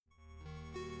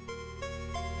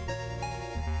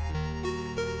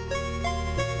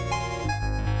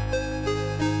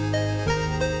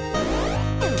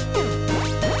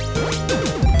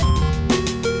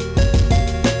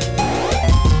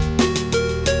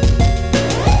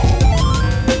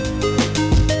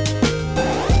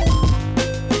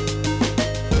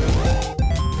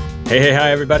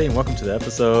Hi, everybody, and welcome to the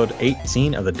episode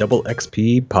 18 of the Double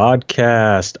XP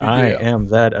podcast. Yeah. I am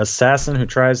that assassin who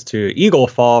tries to eagle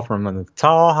fall from the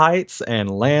tall heights and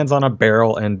lands on a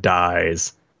barrel and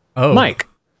dies. Oh, Mike.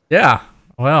 Yeah.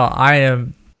 Well, I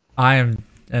am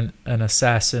an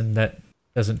assassin that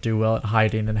doesn't do well at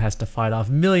hiding and has to fight off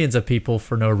millions of people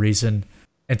for no reason,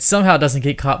 and somehow doesn't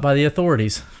get caught by the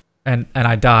authorities. And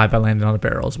I die by landing on a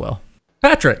barrel as well.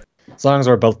 Patrick. As long as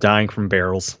we're both dying from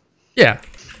barrels. Yeah.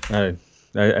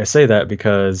 I say that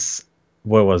because,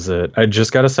 what was it? I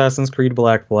just got Assassin's Creed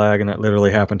Black Flag, and that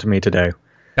literally happened to me today.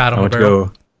 Got on a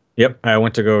barrel. I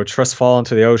went to go trust fall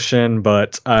into the ocean,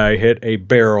 but I hit a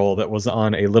barrel that was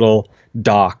on a little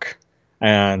dock,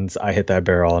 and I hit that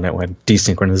barrel, and it went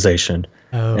desynchronization.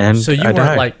 Oh, and so you I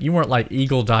died. weren't like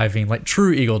eagle diving, like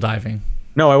true eagle diving.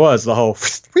 No, I was the whole.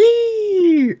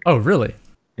 Whee! Oh, really?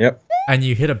 Yep, And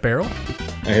you hit a barrel?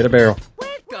 I hit a barrel.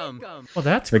 Well,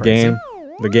 that's The crazy.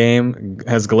 game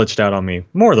has glitched out on me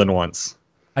more than once.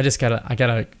 I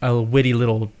got a witty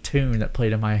little tune that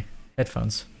played in my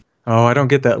headphones. Oh, I don't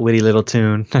get that witty little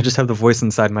tune. I just have the voice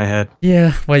inside my head.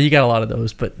 Yeah, well, you got a lot of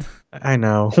those, but I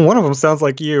know. One of them sounds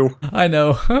like you. I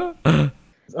know.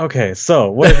 Okay, so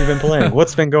what have you been playing?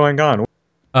 What's been going on?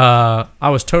 I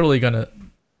was totally gonna.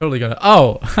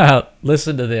 Oh,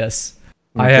 listen to this.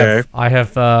 Okay.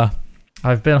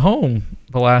 I've been home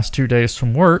the last 2 days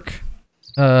from work.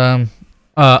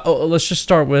 Let's just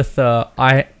start with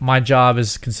my job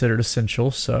is considered essential,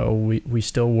 so we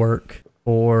still work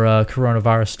for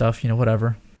coronavirus stuff,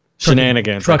 whatever.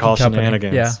 Shenanigans. I call Trucking company.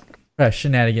 shenanigans. Yeah, right,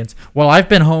 shenanigans. Well, I've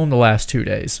been home the last 2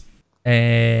 days,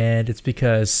 and it's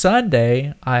because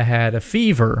Sunday I had a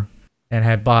fever and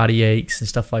had body aches and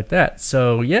stuff like that.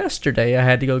 So yesterday I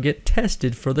had to go get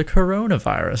tested for the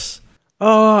coronavirus.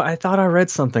 Oh, I thought I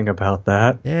read something about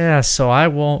that. Yeah, so I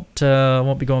won't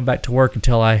be going back to work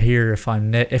until I hear if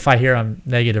I hear I'm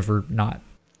negative or not,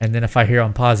 and then if I hear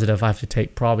I'm positive, I have to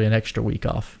take probably an extra week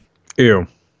off. Ew.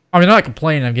 I mean, I'm not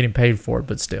complaining; I'm getting paid for it,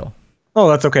 but still. Oh,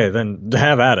 that's okay. Then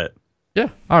have at it. Yeah,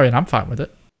 all right, I'm fine with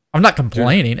it. I'm not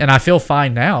complaining, and I feel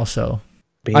fine now, so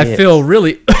Bitch. I feel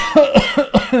really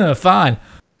fine.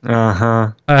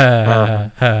 Uh-huh.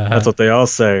 That's what they all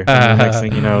say. And the next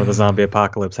thing you know, the zombie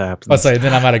apocalypse happens. I'll say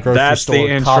then I'm at a grocery That's store. the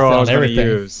intro coughing I on was going to everything.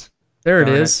 use. There it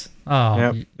Darn it. is. Oh,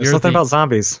 Yep. It's something about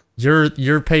zombies.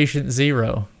 you're patient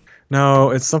zero. No,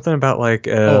 it's something about like...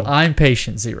 I'm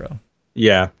patient zero.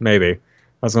 Yeah, maybe. I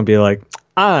was going to be like,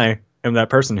 I am that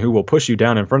person who will push you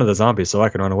down in front of the zombies so I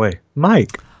can run away.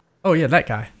 Mike. Oh yeah, that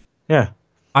guy. Yeah.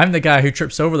 I'm the guy who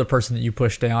trips over the person that you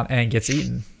push down and gets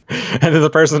eaten. And then the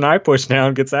person I push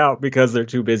down gets out because they're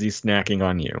too busy snacking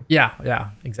on you.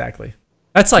 Yeah, exactly.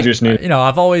 That's like, Just need-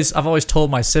 I've always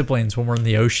told my siblings when we're in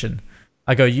the ocean,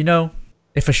 I go,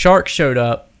 if a shark showed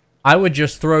up, I would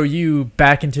just throw you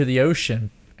back into the ocean,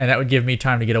 and that would give me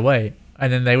time to get away.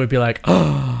 And then they would be like,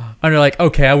 oh, and they're like,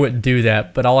 okay, I wouldn't do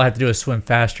that, but all I have to do is swim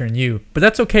faster than you. But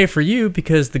that's okay for you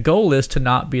because the goal is to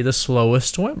not be the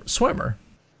slowest swimmer.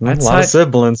 A lot of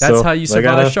siblings. That's so how you they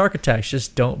survive gotta- shark attacks.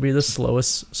 Just don't be the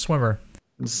slowest swimmer.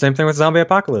 Same thing with zombie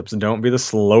apocalypse. Don't be the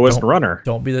slowest runner.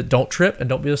 Don't trip and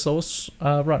don't be the slowest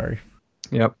runner.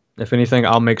 Yep. If anything,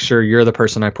 I'll make sure you're the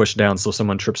person I push down so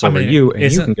someone trips over you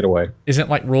and you can get away. Isn't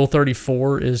like rule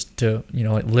 34 is to,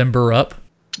 like limber up?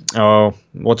 Oh,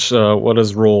 what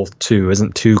is rule 2?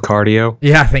 Isn't 2 cardio?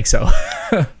 Yeah, I think so.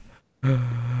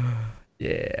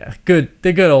 Yeah.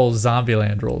 The good old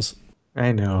Zombieland rules.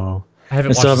 I know. I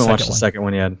haven't Still haven't watched watched the second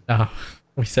one yet.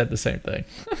 We said the same thing.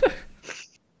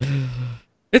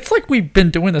 It's like we've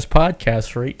been doing this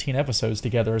podcast for 18 episodes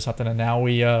together or something, and now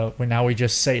we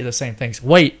just say the same things.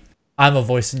 Wait, I'm a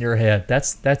voice in your head.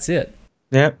 That's it.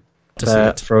 Yep. Just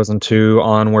That, it. Frozen 2,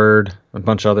 Onward, a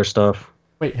bunch of other stuff.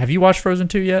 Wait, have you watched Frozen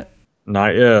 2 yet?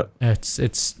 Not yet.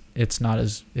 It's not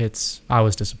as I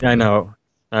was disappointed. I know.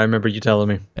 I remember you telling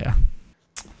me. Yeah.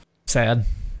 Sad.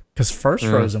 Because first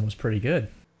Frozen was pretty good.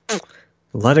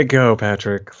 Let it go,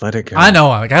 Patrick. Let it go. I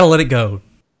know. I gotta let it go.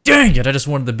 Dang it! I just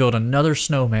wanted to build another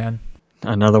snowman.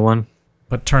 Another one?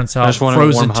 But turns I out just wanted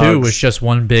Frozen warm 2 hugs. was just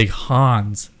one big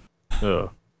Hans. Ugh.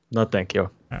 No, thank you.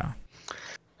 Yeah.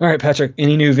 All right, Patrick.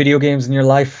 Any new video games in your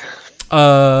life?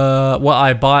 Well,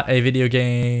 I bought a video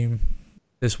game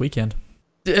this weekend.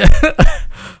 Yeah,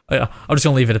 I'm just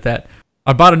gonna leave it at that.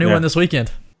 I bought a new one this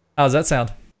weekend. How does that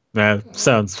sound? That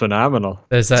sounds phenomenal.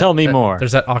 There's that, Tell me more.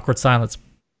 There's that awkward silence.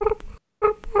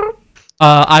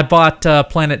 I bought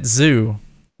Planet Zoo,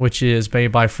 which is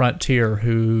made by Frontier,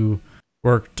 who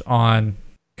worked on,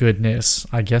 goodness,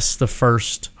 I guess the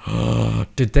first...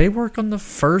 Did they work on the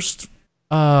first...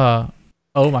 oh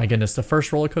my goodness, the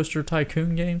first Roller Coaster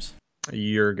Tycoon games?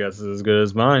 Your guess is as good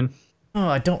as mine. Oh,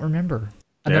 I don't remember.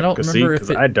 And I don't remember if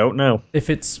I don't know. if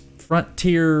it's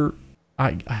Frontier.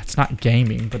 It's not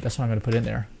gaming, but that's what I'm going to put in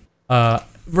there.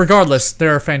 Regardless,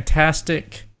 they're a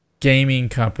fantastic gaming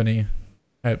company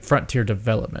at Frontier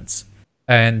Developments,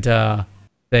 and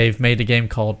they've made a game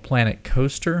called Planet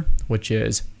Coaster, which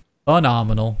is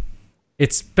phenomenal.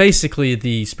 It's basically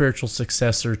the spiritual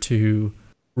successor to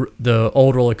the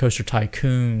old Roller Coaster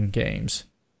Tycoon games.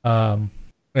 And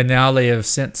now they have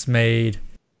since made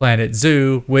Planet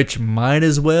Zoo, which might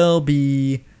as well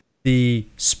be the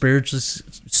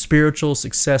spiritual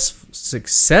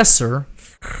successor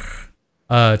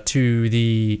to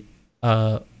the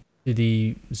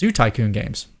Zoo Tycoon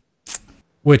games.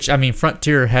 Which, I mean,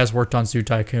 Frontier has worked on Zoo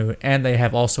Tycoon, and they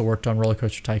have also worked on Roller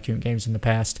Coaster Tycoon games in the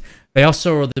past. They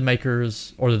also are the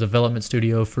makers or the development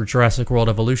studio for Jurassic World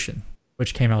Evolution,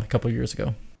 which came out a couple years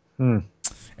ago. And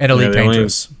Elite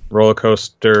Dangerous. Roller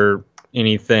coaster,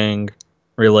 anything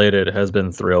related has been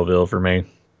Thrillville for me.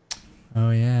 Oh,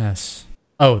 yes.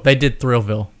 Oh, they did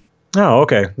Thrillville. Oh,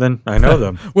 okay. Then I know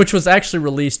them. Which was actually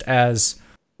released as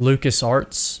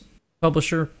LucasArts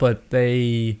publisher, but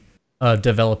they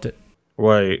developed it.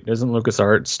 Wait, isn't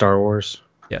LucasArts Star Wars?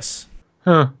 Yes.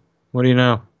 Huh. What do you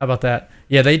know? How about that?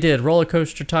 Yeah, they did Roller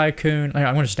Coaster Tycoon.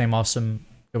 I'm going to just name off some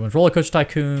good ones. Roller Coaster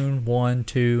Tycoon 1,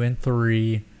 2, and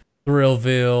 3.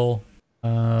 Thrillville.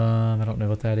 I don't know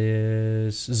what that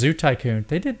is. Zoo Tycoon.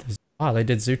 They did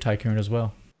Zoo Tycoon as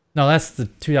well. No, that's the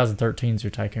 2013 Zoo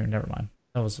Tycoon. Never mind.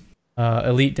 That was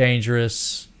Elite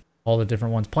Dangerous. All the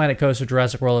different ones. Planet Coaster,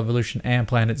 Jurassic World Evolution, and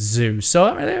Planet Zoo. So,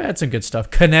 I mean, they had some good stuff.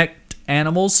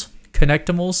 Connectimals.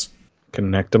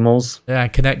 Yeah,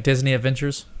 Connect Disney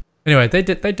Adventures. Anyway,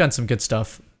 they've done some good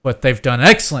stuff, but they've done an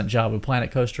excellent job with Planet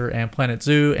Coaster and Planet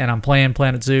Zoo, and I'm playing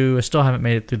Planet Zoo. I still haven't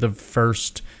made it through the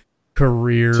first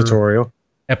career tutorial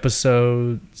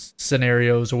episodes,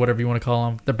 scenarios, or whatever you want to call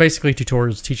them. They're basically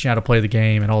tutorials teaching how to play the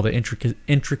game and all the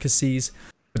intricacies.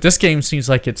 But this game seems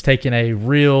like it's taken a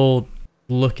real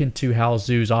look into how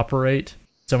zoos operate,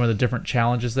 some of the different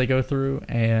challenges they go through,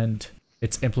 and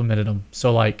it's implemented them.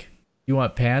 So, like, you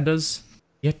want pandas,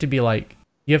 you have to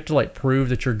prove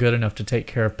that you're good enough to take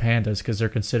care of pandas because they're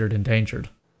considered endangered.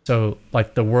 So,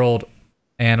 like, the world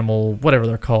animal, whatever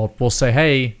they're called, will say,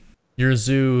 hey, your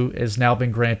zoo has now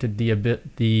been granted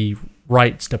the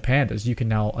rights to pandas. You can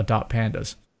now adopt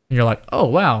pandas. And you're like, oh,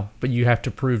 wow. But you have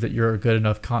to prove that you're a good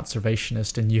enough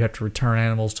conservationist and you have to return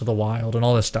animals to the wild and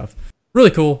all this stuff.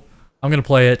 Really cool. I'm going to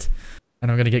play it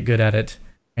and I'm going to get good at it.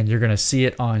 And you're going to see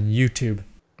it on YouTube.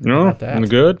 No, I'm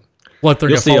good.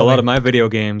 You'll see a lot of my video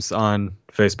games on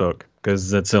Facebook because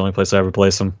that's the only place I ever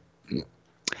place them.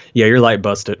 Yeah, your light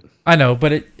busted. I know,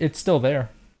 but it's still there.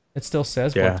 It still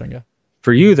says Bloodthringa.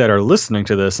 For you that are listening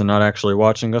to this and not actually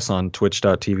watching us on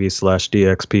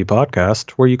twitch.tv/DXP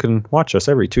podcast, where you can watch us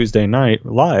every Tuesday night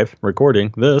live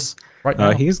recording this, right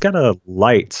now. He's got a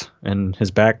light in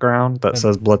his background that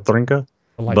says Bloodthringa,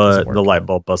 but the light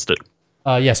bulb busted.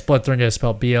 Yes, Bloodthringa is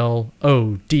spelled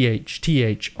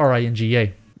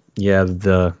BLODHTHRINGA. Yeah,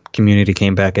 the community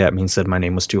came back at me and said my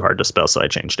name was too hard to spell, so I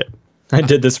changed it. I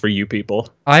did this for you people.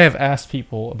 I have asked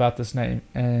people about this name,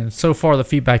 and so far the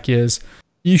feedback is,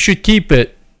 you should keep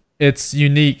it. It's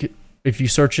unique. If you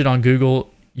search it on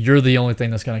Google, you're the only thing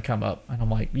that's going to come up. And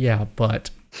I'm like, yeah, but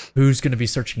who's going to be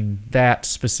searching that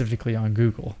specifically on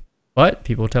Google? But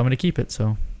people tell me to keep it,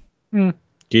 so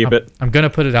keep it. I'm going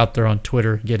to put it out there on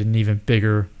Twitter, get an even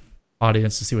bigger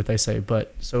audience to see what they say.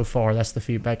 But so far, that's the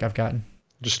feedback I've gotten.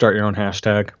 Just start your own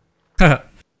hashtag.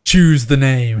 Choose the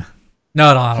name.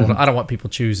 No, I don't want people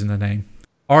choosing the name.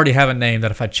 I already have a name that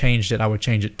if I changed it, I would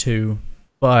change it to.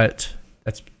 But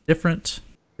that's different.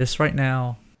 This right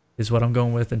now is what I'm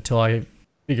going with until I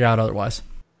figure out otherwise.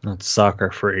 That's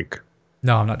Soccer Freak.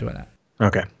 No, I'm not doing that.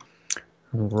 Okay.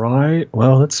 Right.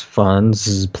 Well, that's fun. This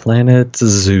is Planet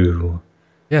Zoo.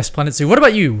 Yes, Planet Zoo. What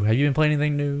about you? Have you been playing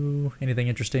anything new? Anything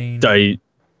interesting?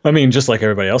 I mean, just like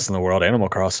everybody else in the world, Animal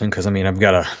Crossing, because, I mean, I've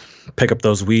got to pick up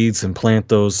those weeds and plant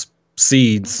those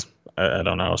seeds. I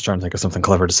don't know. I was trying to think of something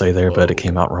clever to say there, but it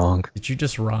came out wrong. Did you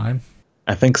just rhyme?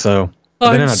 I think so.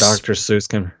 I've been in a Dr. Seuss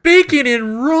can. Speaking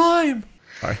in rhyme.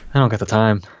 Sorry. I don't got the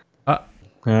time.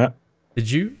 Did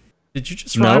you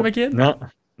just rhyme again? No.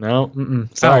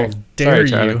 Sorry. How dare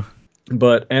Sorry, you?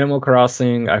 But Animal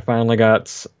Crossing, I finally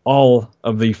got all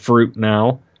of the fruit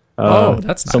now.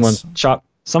 That's nice.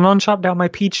 Someone chopped down my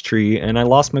peach tree, and I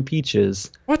lost my peaches.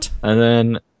 What? And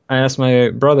then I asked my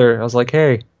brother, I was like,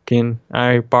 hey, can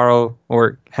I borrow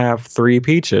or have 3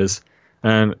 peaches?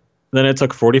 And then it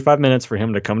took 45 minutes for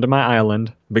him to come to my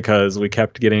island because we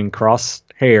kept getting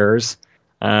crossed hairs.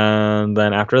 And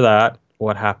then after that,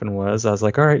 what happened was I was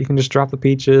like, all right, you can just drop the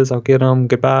peaches. I'll get them.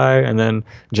 Goodbye. And then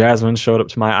Jasmine showed up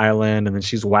to my island, and then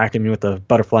she's whacking me with the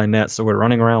butterfly net. So we're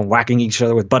running around whacking each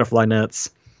other with butterfly nets.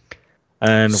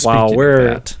 And while Speaking of we're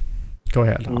that, go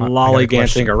ahead. I got a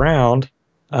lollygancing question. around,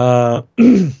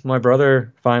 my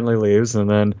brother finally leaves, and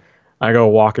then I go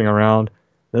walking around.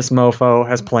 This mofo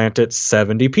has planted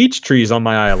 70 peach trees on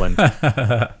my island.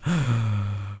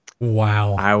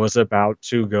 Wow. I was about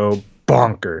to go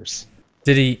bonkers.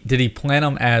 Did he plant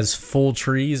them as full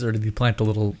trees, or did he plant the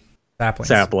little saplings?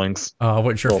 Saplings. I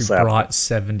wasn't sure if Full he sapling. brought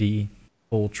 70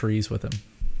 full trees with him,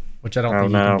 which I don't Oh,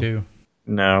 think no. you can do.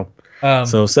 No. So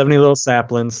So 70 little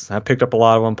saplings. I picked up a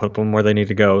lot of them, put them where they need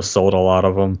to go, sold a lot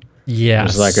of them. yeah. I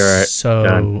was like, all right, So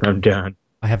done. I'm done.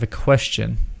 I have a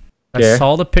question. I Yeah.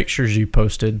 saw the pictures you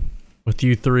posted with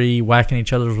you three whacking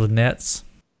each other with nets.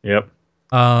 Yep.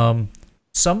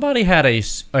 Somebody had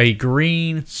a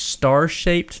green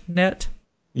star-shaped net.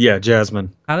 Yeah,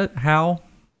 Jasmine. How?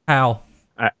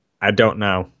 I don't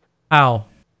know. How?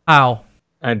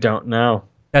 I don't know.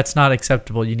 That's not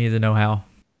acceptable. You need to know how.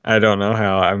 I don't know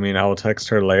how. I mean, I will text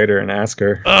her later and ask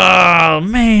her. Oh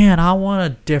man, I want a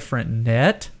different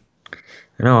net.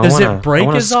 No, Does I want it break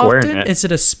a as square often? net. Is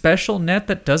it a special net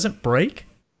that doesn't break?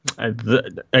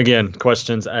 Again,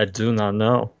 questions I do not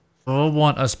know. I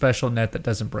want a special net that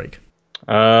doesn't break.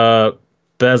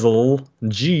 Bezel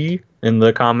G in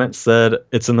the comments said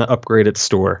it's in the upgraded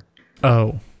store.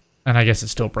 Oh, and I guess it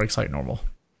still breaks like normal.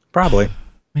 Probably,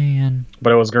 Man,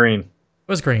 but it was green. it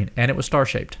was green and it was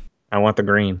star-shaped. I want the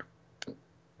green.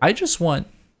 I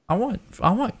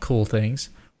want cool things.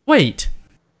 Wait,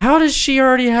 how does she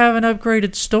already have an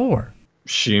upgraded store?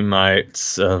 She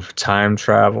might have time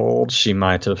traveled. She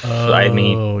might have. I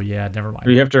mean, Oh yeah, never mind.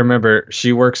 you have to remember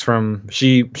she works from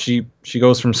she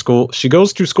goes from school. She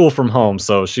goes to school from home,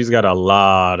 so she's got a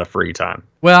lot of free time.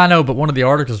 Well, I know, but one of the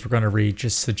articles we're going to read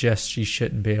just suggests she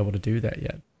shouldn't be able to do that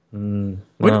yet. When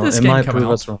did this it game might come prove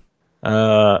out? us wrong.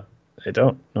 I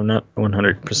don't. I'm not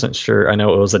 100% sure. I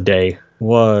know it was a day.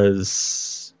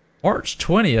 Was March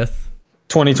 20th,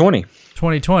 2020.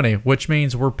 2020, which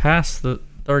means we're past the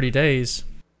 30 days.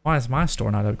 Why is my store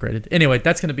not upgraded? Anyway,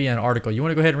 that's going to be an article. You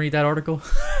want to go ahead and read that article?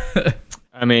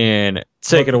 I mean,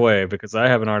 take it away because I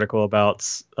have an article about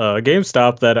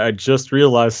GameStop that I just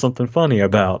realized something funny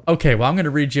about. Okay, well, I'm going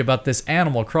to read you about this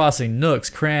Animal Crossing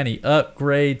Nooks Cranny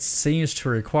upgrade seems to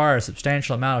require a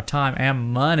substantial amount of time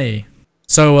and money.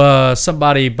 So,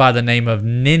 somebody by the name of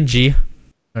Ninja, I'm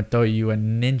going to throw you a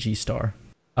Ninja star.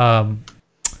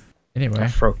 Anyway.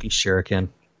 Froakie Shuriken.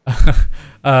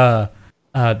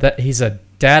 That he's a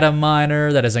data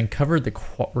miner that has uncovered the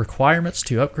requirements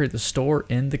to upgrade the store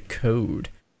in the code.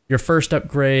 Your first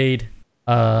upgrade,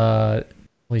 at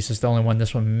least it's the only one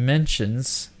this one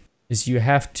mentions, is you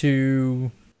have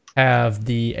to have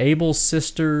the Able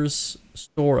Sisters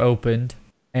store opened,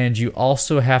 and you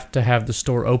also have to have the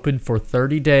store open for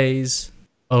 30 days.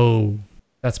 Oh,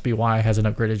 that's why it hasn't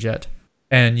upgraded yet.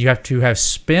 And you have to have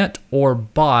spent or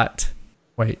bought.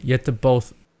 Wait, you have to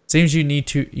both. Seems It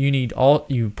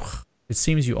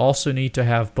seems you also need to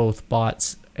have both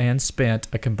bought and spent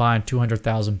a combined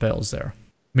 200,000 bells there,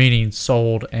 meaning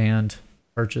sold and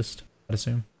purchased, I'd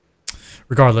assume.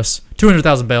 Regardless,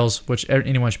 200,000 bells, which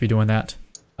anyone should be doing that.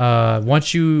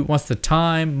 Once the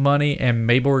time, money, and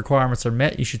Mabel requirements are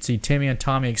met, you should see Timmy and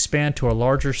Tommy expand to a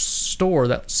larger store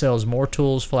that sells more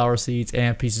tools, flower seeds,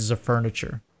 and pieces of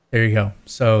furniture. There you go.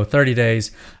 So 30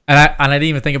 days. And I didn't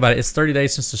even think about it. It's 30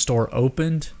 days since the store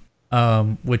opened,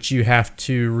 which you have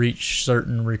to reach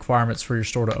certain requirements for your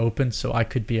store to open. So I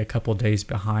could be a couple days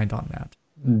behind on that.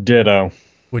 Ditto.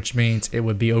 Which means it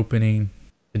would be opening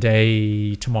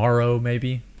today, tomorrow,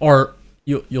 maybe. Or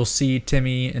you'll see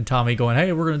Timmy and Tommy going,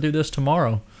 hey, we're going to do this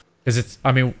tomorrow. Because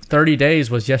 30 days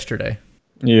was yesterday.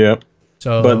 Yep.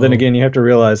 So, But then again, you have to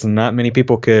realize not many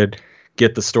people could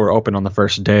get the store open on the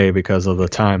first day because of the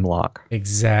time lock.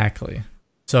 Exactly.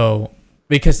 So,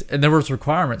 and there was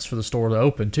requirements for the store to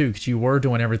open too, because you were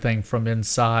doing everything from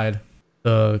inside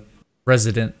the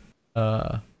resident,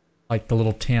 like the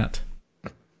little tent,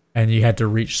 and you had to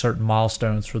reach certain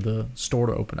milestones for the store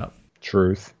to open up.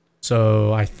 Truth.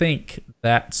 So I think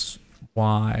that's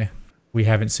why we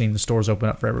haven't seen the stores open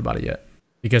up for everybody yet,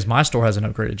 because my store hasn't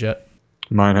upgraded yet.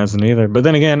 Mine hasn't either. But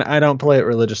then again, I don't play it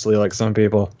religiously like some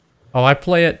people. Oh, I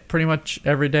play it pretty much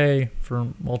every day for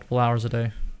multiple hours a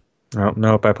day. Oh,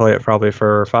 nope, I play it probably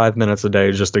for 5 minutes a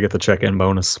day just to get the check-in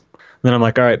bonus. Then I'm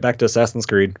like, all right, back to Assassin's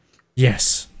Creed.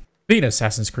 Yes. Being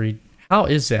Assassin's Creed, how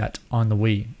is that on the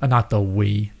Wii? Not the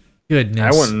Wii.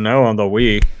 Goodness. I wouldn't know on the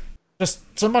Wii. Just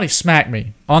somebody smack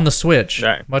me on the Switch.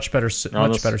 Right. Much better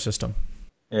system.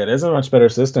 It is a much better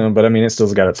system, but I mean, it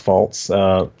still's got its faults.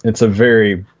 It's a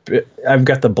very. I've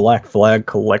got the Black Flag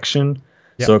collection,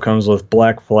 so Yep. it comes with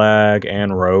Black Flag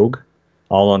and Rogue,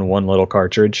 all on one little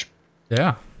cartridge.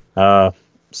 Yeah.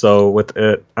 So with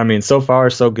it, I mean, so far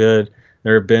so good.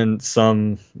 There have been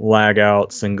some lag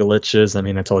outs and glitches. I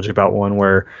mean, I told you about one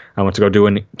where I went to go do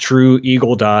a true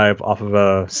eagle dive off of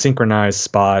a synchronized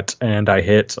spot, and I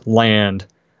hit land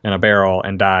in a barrel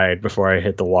and died before I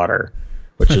hit the water,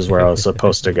 which is where I was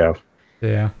supposed to go.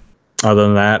 Yeah. Other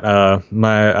than that,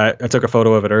 I took a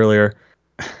photo of it earlier.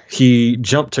 He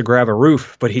jumped to grab a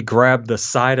roof, but he grabbed the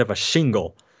side of a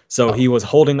shingle. So he was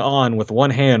holding on with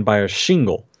one hand by a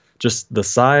shingle, just the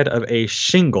side of a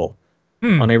shingle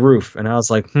on a roof. And I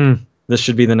was like, this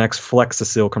should be the next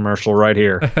Flexasil commercial right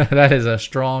here. That is a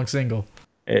strong single.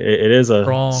 It is a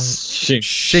Strong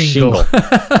shingle.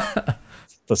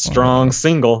 The strong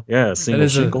single. Yeah, single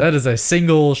shingle. That is a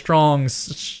single strong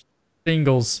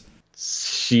shingles.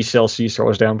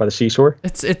 Seashores down by the seashore.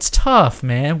 It's tough,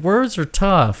 man. Words are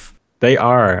tough. They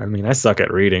are. I mean, I suck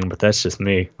at reading, but that's just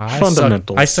me.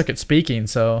 Fundamentals. I suck at speaking,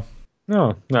 so.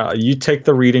 No, you take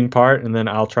the reading part, and then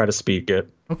I'll try to speak it.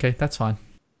 Okay, that's fine.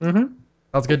 Mm-hmm.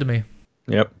 Sounds good to me.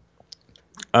 Yep.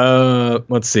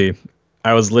 Let's see.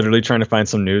 I was literally trying to find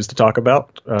some news to talk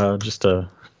about, just to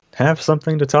have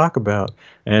something to talk about.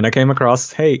 And I came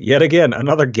across, hey, yet again,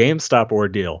 another GameStop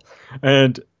ordeal.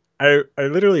 And I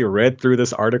literally read through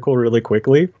this article really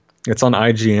quickly. It's on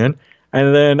IGN.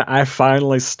 And then I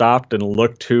finally stopped and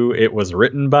looked who it was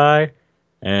written by.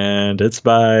 And it's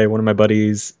by one of my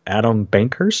buddies, Adam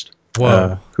Bankhurst.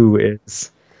 Whoa. Who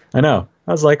is... I know.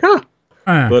 I was like, but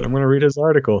I'm going to read his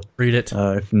article. Read it.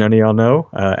 If none of y'all know,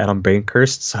 Adam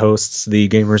Bankhurst hosts the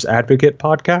Gamers Advocate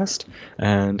podcast.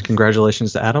 And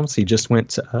congratulations to Adams. He just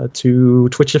went to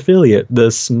Twitch affiliate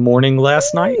this morning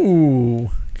last night. Ooh,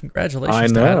 congratulations I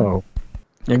to know.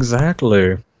 Adam.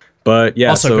 Exactly. But yeah,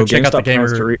 also, so go check out the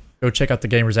GameStop go check out the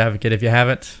Gamers Advocate if you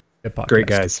haven't. Good podcast. Great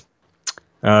guys.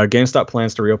 GameStop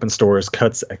plans to reopen stores,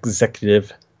 cuts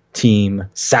executive team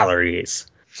salaries.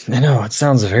 I know, it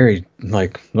sounds very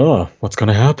like, what's going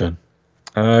to happen?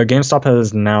 GameStop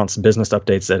has announced business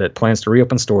updates that it plans to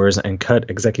reopen stores and cut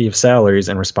executive salaries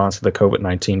in response to the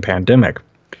COVID-19 pandemic.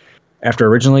 After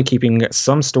originally keeping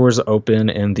some stores open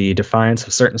in the defiance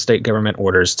of certain state government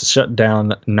orders to shut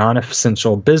down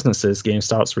non-essential businesses,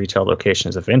 GameStop's retail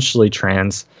locations eventually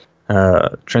transitioned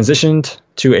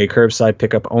to a curbside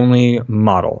pickup-only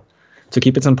model to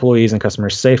keep its employees and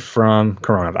customers safe from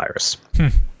coronavirus.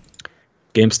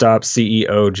 GameStop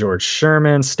CEO George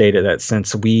Sherman stated that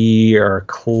since we work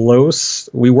close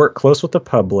with the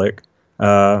public,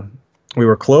 we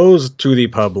were closed to the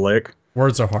public.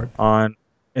 Words are hard.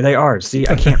 They are. See,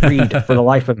 I can't read for the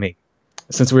life of me.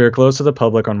 Since we were closed to the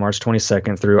public on March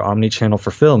 22nd through omni-channel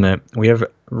fulfillment, we have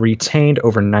retained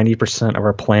over 90% of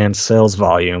our planned sales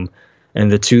volume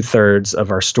and the 2/3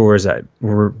 of our stores that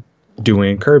we're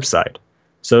doing curbside.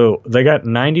 So they got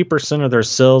 90% of their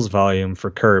sales volume for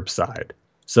curbside.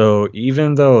 So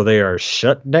even though they are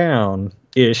shut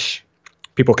down-ish,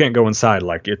 people can't go inside.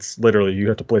 Like, it's literally, you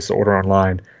have to place the order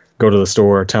online, go to the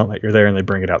store, tell them that you're there, and they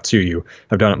bring it out to you.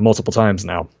 I've done it multiple times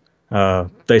now.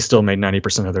 They still made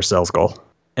 90% of their sales goal.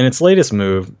 In its latest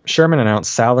move, Sherman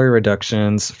announced salary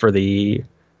reductions for the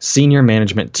senior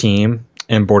management team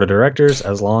and board of directors,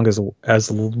 as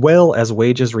well as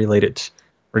wages-related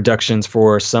reductions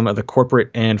for some of the corporate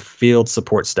and field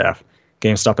support staff.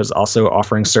 GameStop is also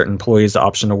offering certain employees the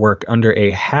option to work under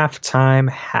a half-time,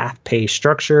 half-pay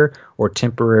structure or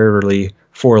temporarily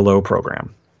furlough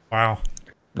program. Wow.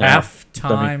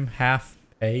 Half-time,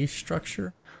 half-pay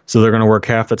structure? So they're going to work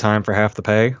half the time for half the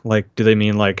pay? Like, do they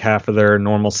mean like half of their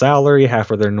normal salary,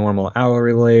 half of their normal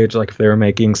hourly wage? Like if they were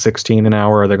making $16 an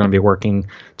hour, are they going to be working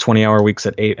 20-hour weeks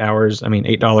at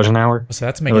 $8 an hour? So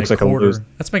that's making a quarter.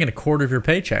 That's making a quarter of your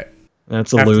paycheck.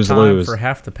 That's a lose-lose. For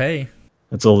half the pay.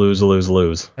 It's a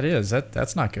lose-lose-lose. That is.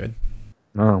 That's not good.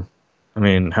 No. I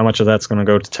mean, how much of that's going to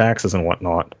go to taxes and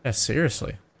whatnot? Yeah,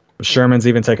 seriously. Sherman's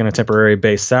even taken a temporary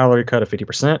base salary cut of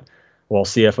 50%, while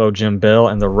CFO Jim Bell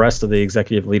and the rest of the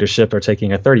executive leadership are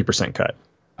taking a 30% cut.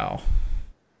 Wow.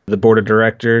 The board of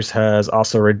directors has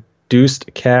also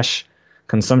reduced cash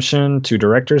consumption to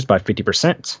directors by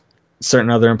 50%. Certain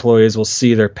other employees will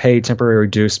see their pay temporarily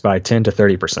reduced by 10 to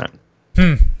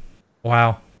 30%.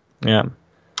 Wow. Yeah.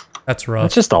 That's rough.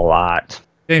 It's just a lot.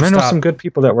 GameStop, I know some good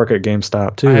people that work at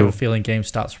GameStop too. I have a feeling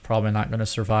GameStop's probably not going to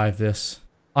survive this.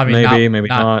 I mean, maybe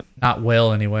not. Not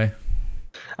well, anyway.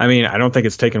 I mean, I don't think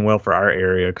it's taken well for our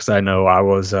area because I know I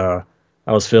was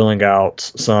filling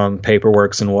out some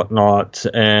paperworks and whatnot,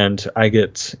 and I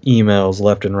get emails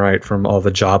left and right from all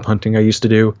the job hunting I used to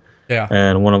do. Yeah.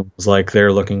 And one of them was like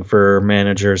they're looking for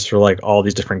managers for like all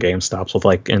these different GameStops with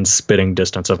like in spitting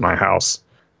distance of my house.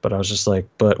 But I was just like,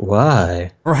 but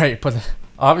why? Right, but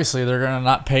obviously they're gonna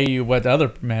not pay you what the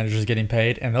other manager's getting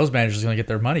paid, and those managers are gonna get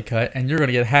their money cut, and you're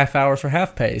gonna get half hours for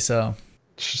half pay. So,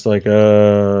 It's just like,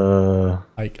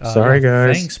 sorry yeah,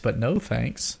 guys. thanks, but no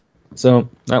thanks. So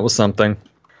that was something.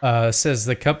 Says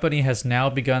the company has now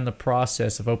begun the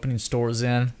process of opening stores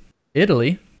in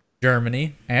Italy,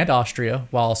 Germany, and Austria,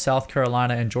 while South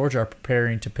Carolina and Georgia are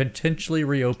preparing to potentially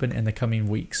reopen in the coming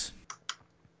weeks.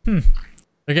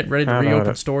 They're getting ready to How about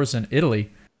reopen it? stores in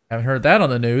Italy. Haven't heard that on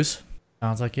the news.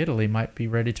 Sounds like Italy might be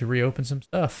ready to reopen some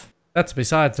stuff. That's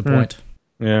besides the point.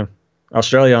 Yeah.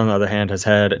 Australia, on the other hand, has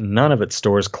had none of its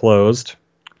stores closed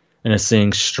and is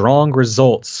seeing strong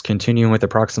results, continuing with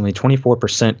approximately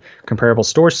 24% comparable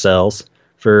store sales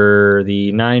for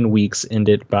the 9 weeks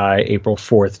ended by April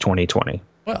 4th, 2020.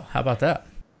 Well, how about that?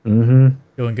 Mm-hmm.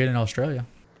 Doing good in Australia.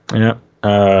 Yeah.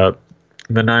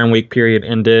 The 9-week period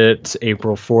ended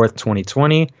April 4th,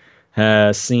 2020,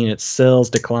 has seen its sales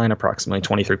decline approximately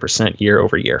 23% year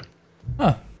over year.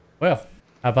 Huh. Well,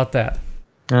 how about that?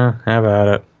 How about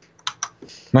it?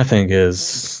 My thing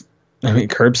is, I mean,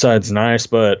 curbside's nice,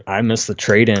 but I miss the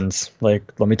trade-ins. Like,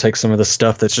 let me take some of the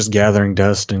stuff that's just gathering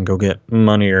dust and go get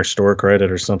money or store credit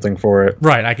or something for it.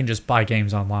 Right, I can just buy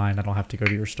games online. I don't have to go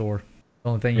to your store. The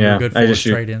only thing Yeah, you're good for I is just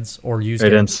use trade-ins or used games.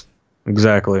 Trade-ins.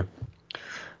 Exactly.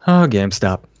 Oh,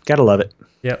 GameStop. Gotta love it.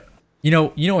 Yep. You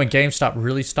know when GameStop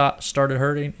really started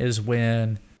hurting is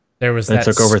when there was They that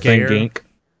took over scare. ThinkGeek.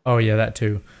 Oh yeah, that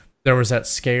too. There was that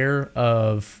scare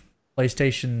of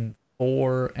PlayStation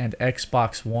 4 and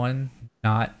Xbox One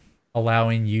not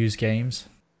allowing used games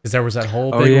because there was that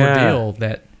whole Oh, big yeah. ordeal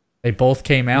that they both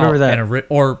came out Remember that. and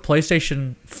or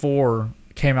PlayStation 4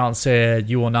 came out and said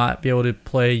you will not be able to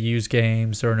play used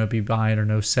games or no be buying or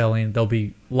no selling. They'll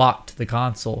be locked to the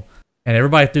console, and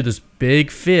everybody threw this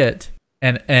big fit.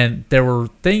 And there were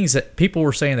things that people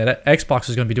were saying that Xbox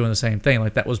was going to be doing the same thing.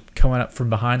 Like that was coming up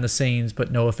from behind the scenes,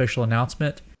 but no official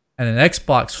announcement. And then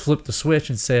Xbox flipped the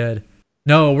switch and said,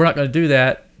 no, we're not going to do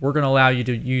that. We're going to allow you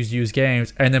to use used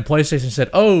games. And then PlayStation said,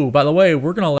 oh, by the way,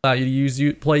 we're going to allow you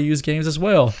to play used games as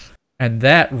well. And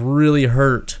that really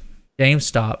hurt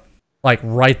GameStop. Like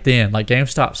right then, like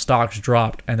GameStop stocks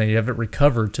dropped and they haven't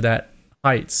recovered to that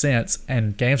height since.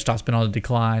 And GameStop's been on a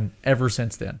decline ever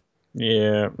since then.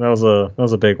 Yeah, that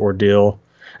was a big ordeal.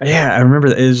 Yeah, I remember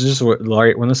that. It was just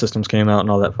right when the systems came out and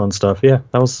all that fun stuff. Yeah,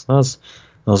 that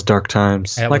was dark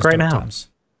times. Yeah, it like was right dark now. times.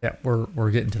 Yeah,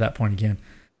 we're getting to that point again.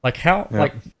 Like how Yeah.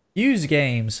 like used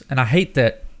games, and I hate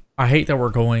that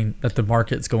that the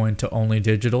market's going to only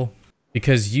digital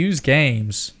because used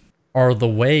games are the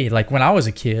way. Like when I was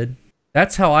a kid,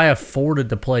 that's how I afforded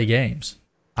to play games.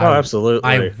 Oh, absolutely.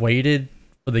 I waited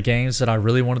for the games that I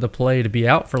really wanted to play to be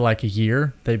out for like a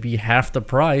year. They'd be half the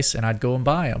price, and I'd go and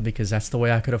buy them because that's the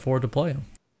way I could afford to play them.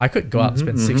 I couldn't go out and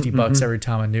spend $60 every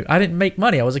time I knew. I didn't make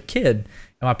money. I was a kid, and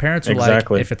my parents were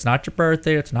Exactly. like, "If it's not your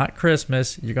birthday, it's not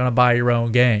Christmas, you're gonna buy your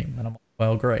own game." And I'm like,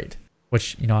 "Well, great."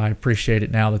 Which I appreciate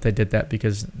it now that they did that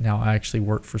because now I actually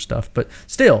work for stuff. But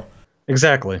still,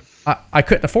 Exactly. I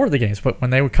couldn't afford the games. But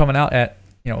when they were coming out at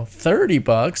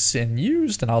 $30 and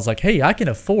used, and I was like, "Hey, I can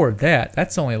afford that.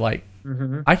 That's only like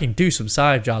I can do some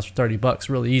side jobs for $30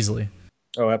 really easily."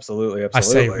 Oh, absolutely. I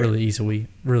say really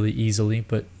easily,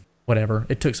 but whatever.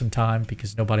 It took some time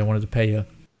because nobody wanted to pay a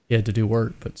kid to do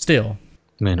work, but still.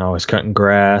 I mean, always cutting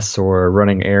grass or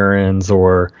running errands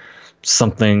or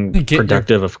something Get your-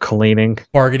 productive of cleaning.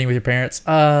 Bargaining with your parents.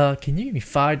 Can you give me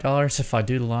 $5 if I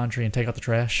do the laundry and take out the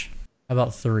trash? How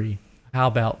about $3? How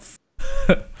about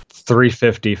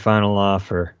 $3.50 final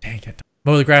offer. dang it.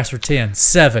 Mow the grass for 10.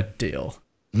 7 deal.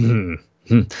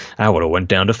 I would have went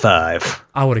down to 5.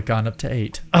 I would have gone up to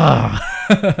 8.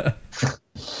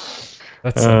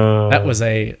 That was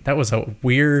a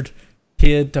weird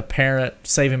kid to parent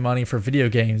saving money for video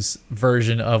games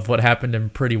version of what happened in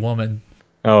Pretty Woman.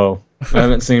 Oh, I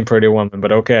haven't seen Pretty Woman,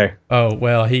 but okay. Oh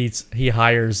well, he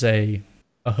hires a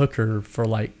hooker for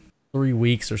like 3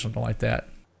 weeks or something like that,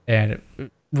 and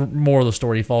more of the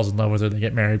story, he falls in love with her, they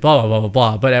get married, blah blah blah blah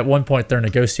blah. But at one point, they're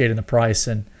negotiating the price,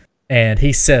 and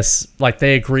he says like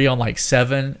they agree on like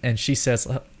 7, and she says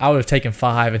I would have taken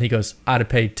 5, and he goes I'd have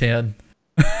paid 10.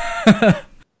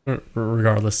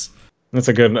 Regardless. That's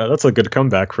a good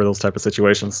comeback for those type of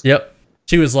situations. Yep.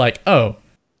 She was like, oh,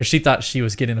 'cause she thought she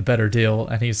was getting a better deal,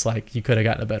 and he's like, you could have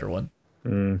gotten a better one.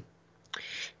 You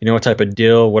know what type of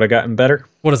deal would have gotten better?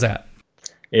 What is that?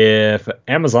 If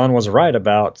Amazon was right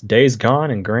about Days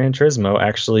Gone and Gran Turismo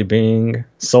actually being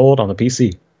sold on the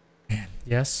PC.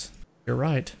 Yes, you're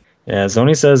right. Yeah,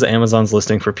 Sony says Amazon's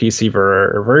listing for PC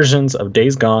versions of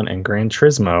Days Gone and Gran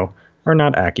Turismo are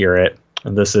not accurate.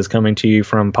 And this is coming to you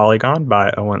from Polygon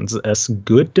by Owens S.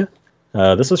 Good.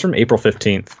 This was from April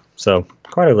 15th, so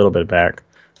quite a little bit back.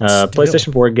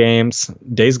 PlayStation board games,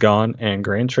 Days Gone, and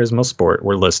Gran Turismo Sport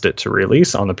were listed to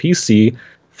release on the PC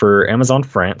for Amazon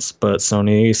France, but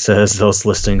Sony says those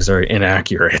listings are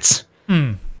inaccurate.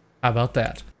 How about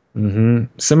that?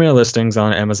 Similar listings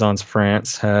on Amazon's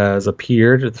France has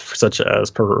appeared, such as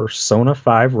Persona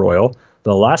 5 Royal,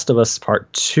 The Last of Us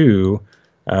Part 2,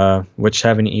 which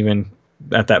haven't even,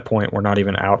 at that point, were not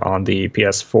even out on the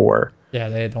PS4. Yeah,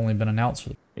 they had only been announced.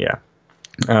 Yeah.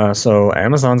 So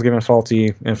Amazon's giving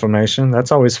faulty information.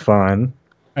 That's always fun.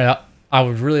 Yeah, I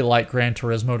would really like Gran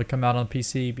Turismo to come out on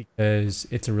PC because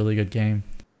it's a really good game.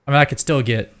 I mean, I could still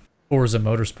get Forza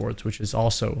Motorsports, which is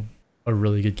also a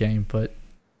really good game, but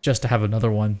just to have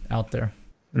another one out there.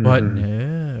 But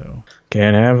no.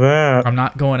 Can't have that. I'm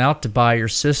not going out to buy your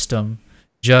system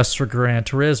just for Gran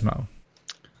Turismo.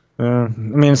 I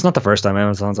mean, it's not the first time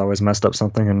Amazon's always messed up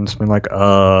something and it's been like,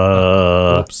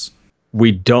 Oops.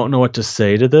 we don't know what to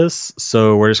say to this,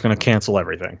 so we're just going to cancel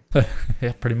everything.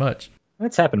 Yeah, pretty much.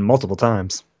 That's happened multiple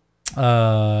times.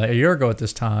 A year ago at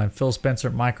this time, Phil Spencer,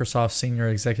 Microsoft's senior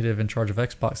executive in charge of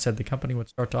Xbox, said the company would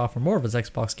start to offer more of its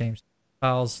Xbox games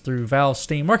files through Valve's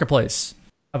Steam Marketplace.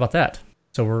 How about that?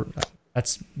 So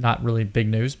that's not really big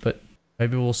news, but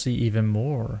maybe we'll see even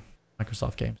more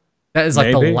Microsoft games. That is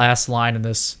like the last line in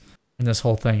this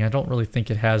whole thing. I don't really think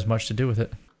it has much to do with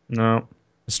it. No.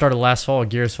 It started last fall with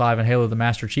Gears 5 and Halo the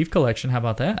Master Chief Collection. How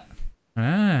about that?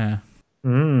 Yeah,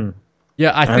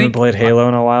 I haven't played Halo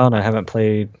in a while, and I haven't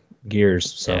played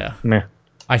Gears, so yeah. Meh.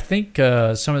 I think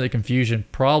some of the confusion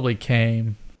probably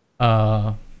came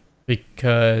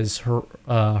because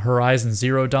Horizon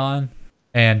Zero Dawn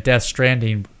and Death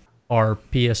Stranding are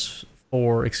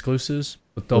PS4 exclusives,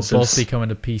 but they'll both be coming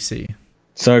to PC.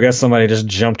 So I guess somebody just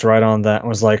jumped right on that and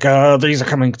was like, these are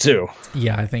coming too.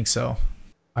 Yeah, I think so.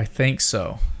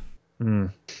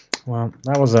 Well,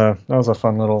 that was a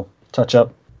fun little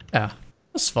touch-up. Yeah, it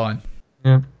was fun.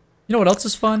 Yeah. You know what else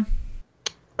is fun?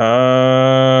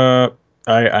 I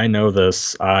know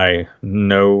this. I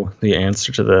know the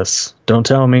answer to this. Don't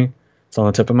tell me. It's on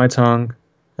the tip of my tongue.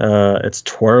 It's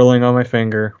twirling on my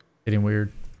finger. Getting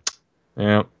weird.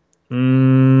 Yeah.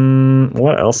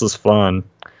 What else is fun?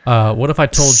 What if I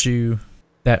told you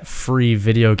that free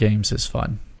video games is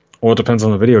fun? Well, it depends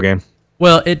on the video game.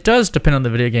 Well, it does depend on the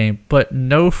video game, but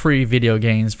no free video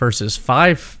games versus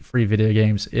 5 free video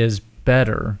games is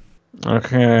better.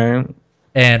 Okay.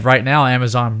 And right now,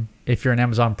 Amazon, if you're an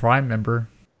Amazon Prime member,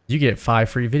 you get 5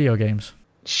 free video games.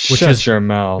 Shut your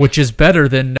mouth. Which is better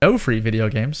than no free video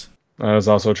games. That is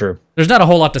also true. There's not a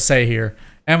whole lot to say here.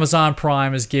 Amazon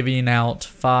Prime is giving out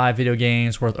 5 video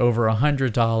games worth over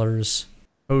 $100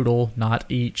 total, not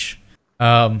each.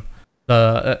 The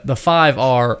 5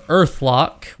 are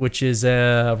Earthlock, which is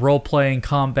a role-playing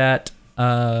combat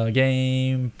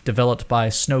game developed by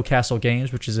Snowcastle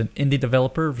Games, which is an indie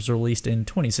developer. It was released in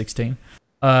 2016.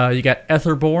 You got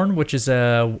Etherborn, which is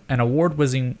an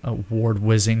award-winning.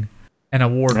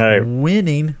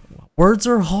 Words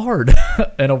are hard.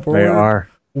 An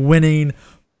award-winning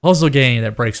puzzle game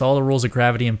that breaks all the rules of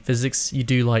gravity and physics. You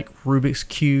do like Rubik's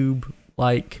Cube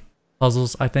like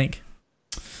puzzles, I think.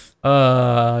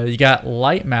 You got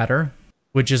Light Matter,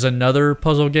 which is another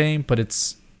puzzle game, but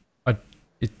it's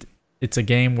a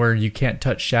game where you can't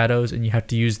touch shadows and you have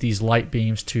to use these light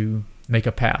beams to make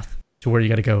a path to where you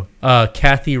got to go.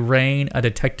 Kathy Rain, A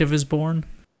Detective is Born,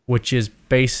 which is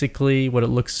basically what it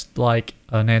looks like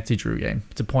a Nancy Drew game.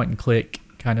 It's a point and click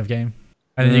kind of game.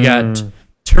 And then you got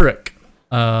Turok,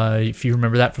 if you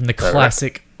remember that from the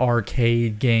classic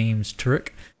arcade games, Turok.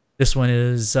 This one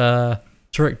is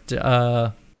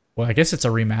Turok. Well, I guess it's a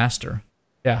remaster.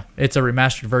 Yeah, it's a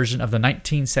remastered version of the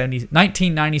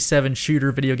 1997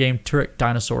 shooter video game Turok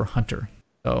Dinosaur Hunter.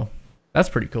 So that's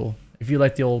pretty cool. If you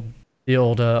like the old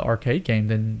arcade game,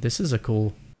 then that's a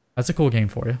cool game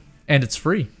for you. And it's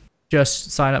free.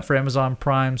 Just sign up for Amazon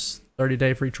Prime's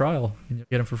 30-day free trial, and you'll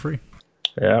get them for free.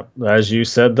 Yeah, as you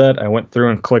said that, I went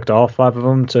through and clicked all 5 of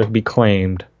them to be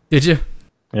claimed. Did you?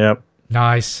 Yep.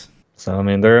 Nice. So, I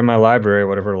mean, they're in my library,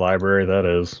 whatever library that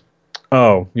is.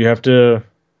 Oh, you have to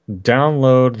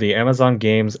download the Amazon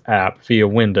Games app via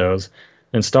Windows,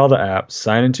 install the app,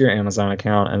 sign into your Amazon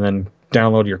account, and then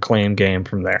download your claim game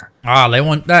from there. They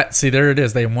want that. See, there it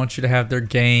is. They want you to have their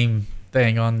game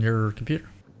thing on your computer.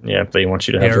 Yeah, they want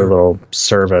you to have their little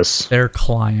service. Their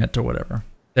client or whatever.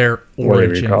 Their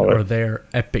Origin or their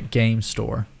Epic Game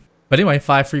Store. But anyway,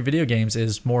 5 free video games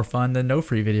is more fun than no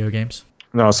free video games.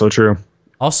 No, so true.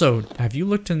 Also, have you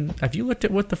looked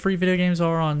at what the free video games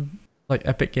are on like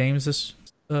Epic Games this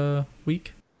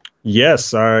week?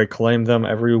 Yes, I claim them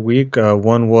every week.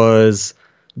 One was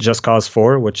Just Cause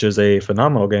 4, which is a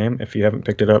phenomenal game. If you haven't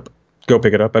picked it up, go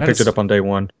pick it up. I picked it up on day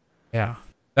one. Yeah,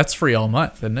 that's free all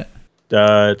month, isn't it?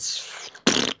 It's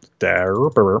there.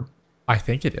 I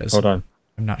think it is. Hold on.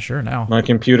 I'm not sure now. My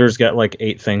computer's got like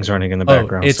 8 things running in the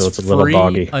background, so it's a little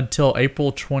boggy. Until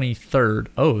April 23rd.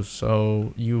 Oh,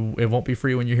 so it won't be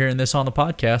free when you're hearing this on the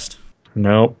podcast.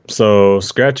 Nope. So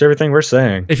scratch everything we're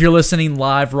saying. If you're listening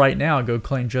live right now, go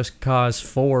claim Just Cause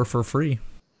 4 for free.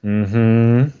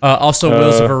 Mm-hmm. Also,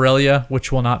 Wheels of Aurelia,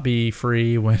 which will not be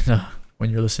free when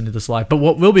you're listening to this live. But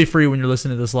what will be free when you're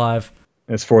listening to this live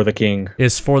is For the King.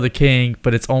 Is For the King,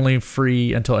 but it's only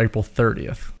free until April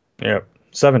 30th. Yep.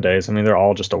 7 days. I mean, they're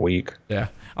all just a week. Yeah.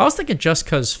 I was thinking Just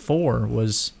Cause 4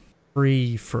 was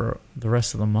free for the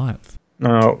rest of the month.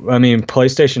 No, I mean,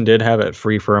 PlayStation did have it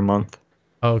free for a month.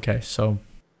 Okay, so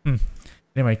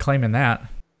anyway, claiming that.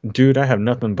 Dude, I have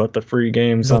nothing but the free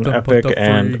games on Epic,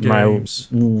 and my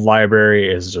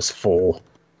library is just full.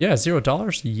 Yeah,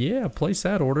 $0. Yeah, place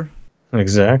that order.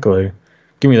 Exactly.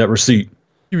 Give me that receipt.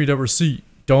 Give me that receipt.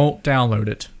 Don't download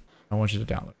it. I want you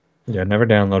to download it. Yeah, never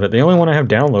download it. The only one I have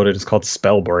downloaded is called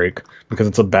Spellbreak, because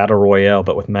it's a battle royale,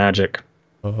 but with magic.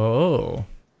 Oh.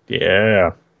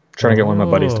 Yeah. Trying to get one of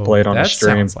my buddies to play it on the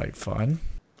stream. That sounds like fun.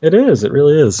 It is. It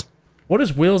really is. What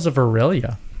is Wheels of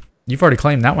Aurelia? You've already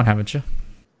claimed that one, haven't you?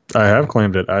 I have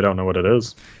claimed it. I don't know what it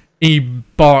is.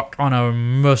 Embark on a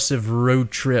immersive road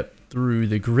trip through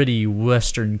the gritty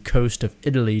western coast of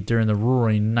Italy during the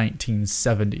roaring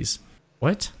 1970s.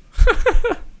 What?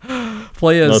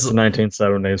 Play as the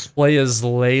 1970s. Play as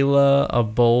Layla, a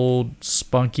bold,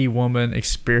 spunky woman,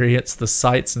 experience the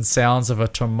sights and sounds of a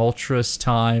tumultuous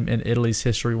time in Italy's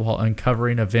history while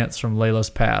uncovering events from Layla's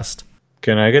past.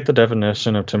 Can I get the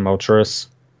definition of tumultuous?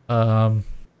 Rough,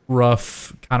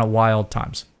 kind of wild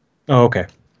times. Oh, okay.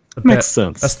 Makes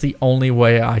sense. That's the only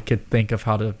way I could think of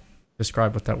how to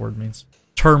describe what that word means.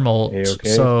 Tumult. Okay.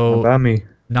 So about me.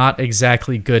 Not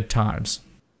exactly good times.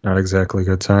 Not exactly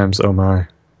good times. Oh my.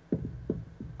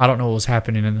 I don't know what was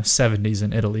happening in the 70s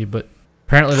in Italy, but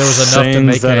apparently there was enough Things to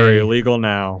make that are illegal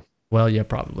now. Well, yeah,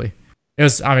 probably. It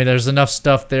was. I mean, there's enough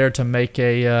stuff there to make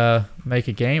a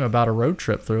game about a road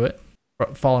trip through it,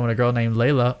 following a girl named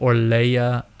Layla or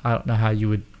Leia. I don't know how you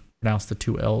would pronounce the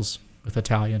 2 L's with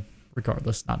Italian.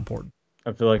 Regardless, not important.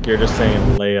 I feel like you're just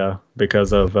saying Leia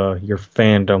because of your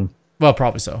fandom. Well,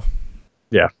 probably so.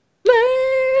 Yeah.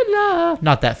 Layla.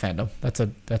 Not that fandom. That's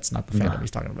not the fandom he's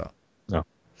talking about. No.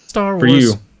 Star Wars. For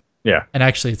you. Yeah. And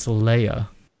actually, it's Leia.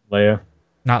 Leia.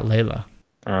 Not Layla.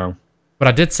 Oh. But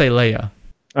I did say Leia.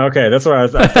 Okay, that's what I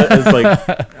was. It's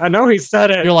like I know he said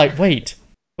it. You're like, wait,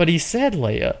 but he said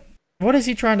Leia. What is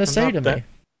he trying to say to me?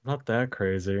 Not that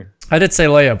crazy. I did say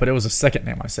Leia, but it was a second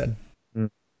name I said. Mm.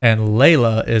 And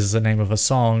Layla is the name of a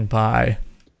song by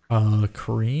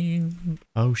Cream.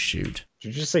 Oh shoot!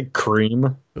 Did you just say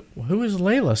Cream? Who is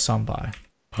Layla sung by?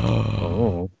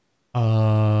 Oh.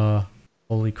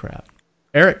 Holy crap!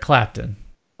 Eric Clapton.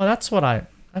 Oh, that's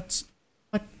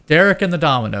like Derek and the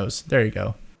Dominoes. There you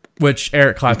go. Which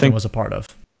Eric Clapton was a part of.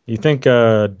 You think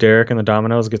Derek and the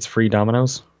Dominoes gets free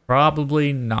Dominoes?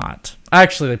 Probably not.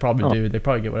 Actually, they probably do. They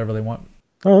probably get whatever they want.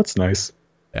 Oh, that's nice.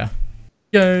 Yeah.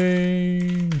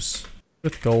 Games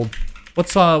with gold.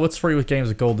 What's free with games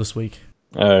with gold this week?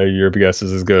 Your guess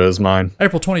is as good as mine.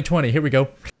 April 2020. Here we go.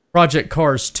 Project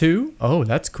Cars 2. Oh,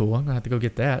 that's cool. I'm gonna have to go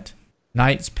get that.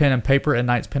 Knights Pen and Paper and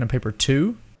Knights Pen and Paper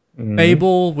 2.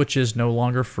 Fable, which is no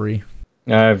longer free.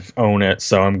 I've owned it,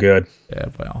 so I'm good. Yeah,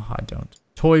 well, I don't.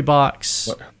 Toy Box.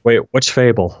 Wait, which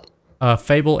Fable?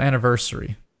 Fable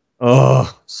Anniversary.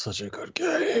 Oh, such a good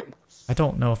game. I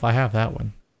don't know if I have that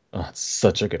one. Oh, it's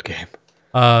such a good game.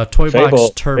 Toy Box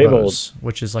Turbos,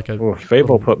 which is like a...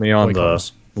 Fable put me on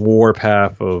the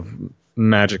warpath of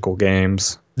magical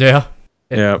games. Yeah.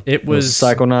 It was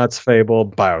Psychonauts, Fable,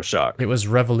 BioShock. It was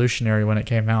revolutionary when it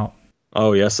came out.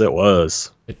 Oh, yes, it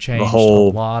was. It changed a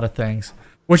lot of things.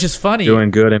 Which is funny. Doing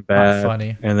good and bad. Not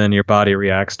funny. And then your body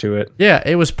reacts to it. Yeah,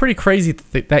 it was pretty crazy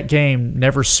that game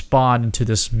never spawned into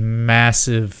this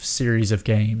massive series of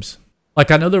games. Like,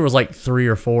 I know there was like 3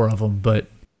 or 4 of them, but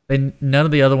none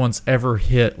of the other ones ever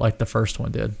hit like the first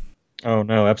one did. Oh,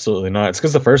 no, absolutely not. It's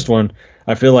because the first one,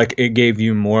 I feel like it gave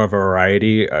you more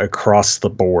variety across the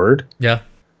board. Yeah.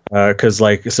 Because,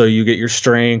 so you get your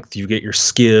strength, you get your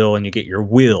skill, and you get your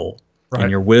will. Right.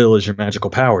 And your will is your magical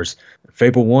powers.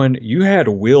 Fable 1, you had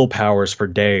will powers for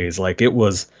days. Like,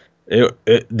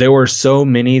 there were so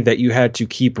many that you had to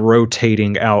keep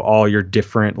rotating out all your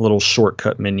different little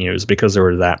shortcut menus because there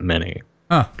were that many.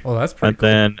 Huh. Well, that's pretty And cool.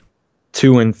 then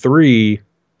 2 and 3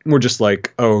 were just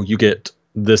like, oh, you get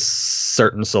this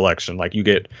certain selection. Like you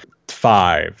get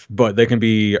 5, but they can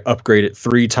be upgraded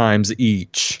 3 times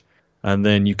each. And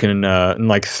then you can, in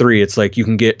like 3, it's like you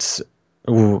can get,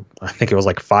 ooh, I think it was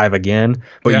like 5 again,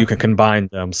 but Yeah. you can combine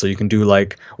them. So you can do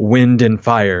like wind and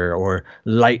fire or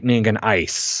lightning and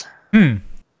ice. Well,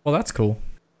 that's cool.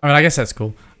 I mean, I guess that's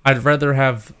cool. I'd rather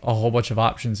have a whole bunch of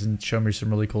options and show me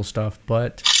some really cool stuff,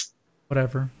 but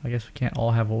whatever. I guess we can't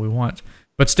all have what we want.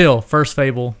 But still, first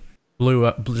Fable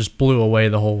just blew away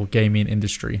the whole gaming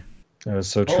industry. That is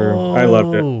so true. I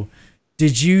loved it. Oh,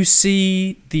 did you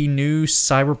see the new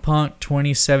Cyberpunk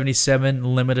 2077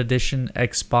 limited edition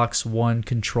Xbox One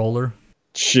controller?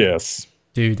 Yes.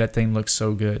 Dude, that thing looks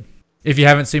so good. If you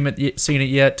haven't seen it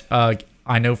yet,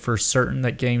 I know for certain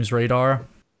that Games Radar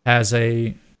has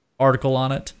a article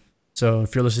on it. So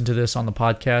if you're listening to this on the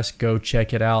podcast, go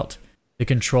check it out. The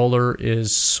controller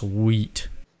is sweet.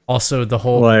 Also, the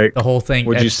whole thing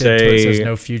would you etched into it says say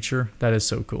no future. That is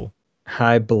so cool.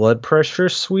 high blood pressure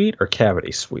sweet or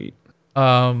cavity sweet?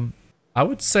 I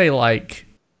would say like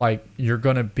you're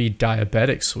gonna be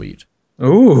diabetic sweet.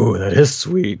 Ooh, that is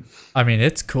sweet. I mean,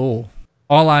 it's cool.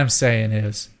 All I'm saying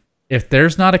is, if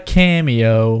there's not a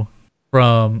cameo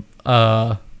from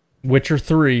Witcher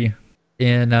 3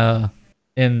 in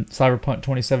Cyberpunk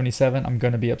 2077, I'm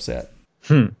gonna be upset.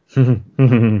 There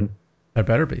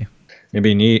better be. It'd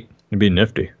be neat. It'd be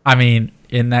nifty. I mean,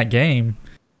 in that game,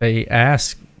 they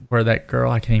ask where that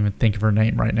girl, I can't even think of her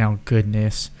name right now.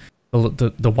 Goodness.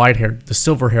 The white hair, the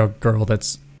silver haired girl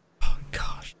that's, oh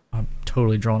gosh, I'm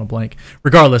totally drawing a blank.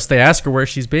 Regardless, they ask her where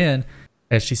she's been,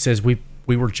 and she says, we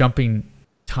were jumping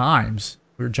times.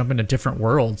 We were jumping to different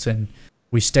worlds, and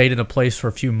we stayed in a place for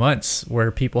a few months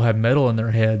where people had metal in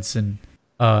their heads, and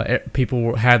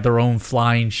people had their own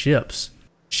flying ships.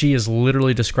 She is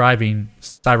literally describing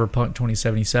Cyberpunk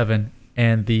 2077,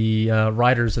 and the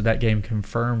writers of that game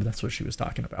confirmed that's what she was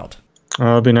talking about.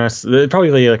 Oh, it'd be nice. It'd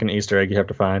probably be like an Easter egg you have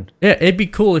to find. Yeah, it'd be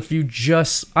cool if you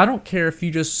just, I don't care if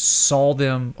you just saw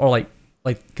them, or like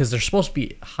because they're supposed to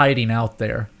be hiding out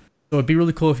there. So it'd be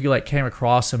really cool if you like came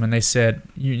across them and they said,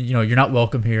 you know, you're not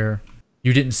welcome here.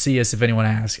 You didn't see us if anyone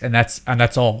asked, and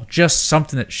that's all. Just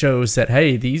something that shows that,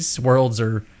 hey, these worlds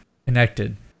are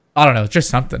connected. I don't know, just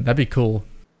something. That'd be cool.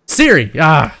 Siri!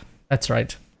 That's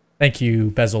right. Thank you,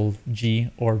 Bezel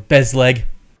G, or Bezleg.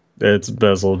 It's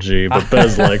Bezel G, but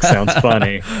Bezleg sounds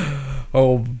funny.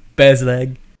 Oh,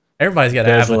 Bezleg. Everybody's got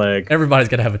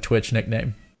to have a Twitch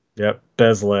nickname. Yep,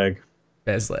 Bezleg.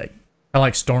 Bezleg. Kind of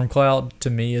like Stormcloud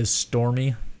to me is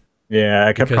Stormy. Yeah,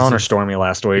 I kept calling her Stormy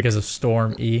last week. Because of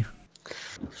Storm E.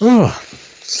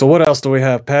 So what else do we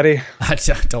have, Patty? I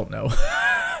don't know.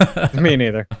 Me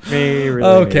neither. Me really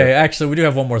Okay, neither. actually, we do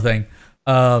have one more thing.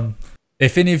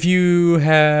 If any of you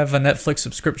have a Netflix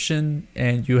subscription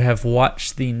and you have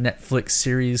watched the Netflix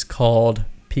series called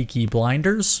Peaky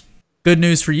Blinders, good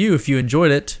news for you if you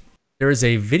enjoyed it. There is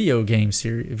a video game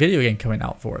coming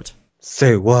out for it.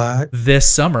 Say what? This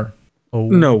summer. Oh,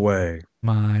 no way.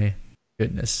 My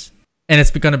goodness. And it's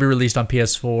going to be released on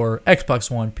PS4, Xbox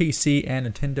One, PC, and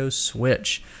Nintendo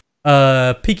Switch.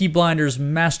 Peaky Blinders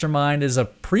Mastermind is a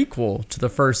prequel to the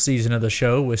first season of the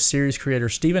show, with series creator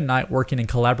Stephen Knight working in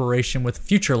collaboration with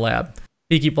Future Lab.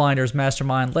 Peaky Blinders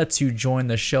Mastermind lets you join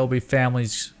the Shelby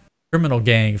family's criminal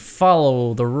gang,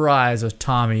 follow the rise of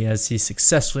Tommy as he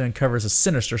successfully uncovers a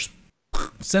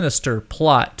sinister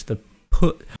plot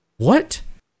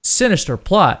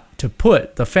to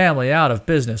put the family out of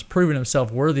business, proving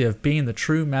himself worthy of being the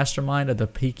true mastermind of the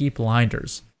Peaky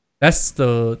Blinders. That's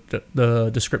the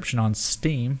description on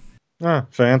Steam. Ah,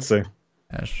 fancy.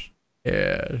 Yes.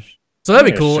 So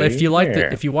that'd be cool. Fancy, If you liked yeah.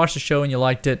 it, if you watched the show and you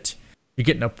liked it, you're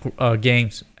getting a game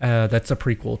that's a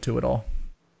prequel to it all.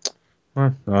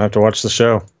 Well, I'll have to watch the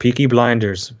show. Peaky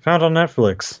Blinders. Found on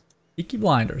Netflix. Peaky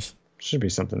Blinders. Should be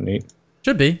something neat.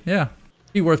 Should be, yeah.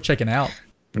 Be worth checking out.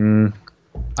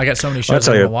 I got so many I'll shows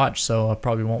I tell want you. to watch, so I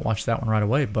probably won't watch that one right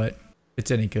away, but if it's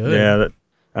any good. Yeah,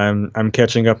 I'm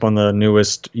catching up on the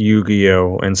newest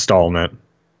Yu-Gi-Oh installment.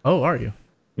 Oh, are you?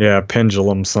 Yeah,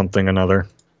 Pendulum something another.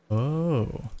 Oh.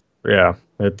 Yeah,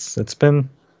 it's been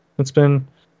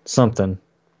something.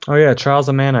 Oh yeah, Trials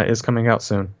of Mana is coming out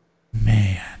soon.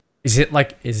 Man. Is it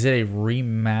a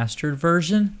remastered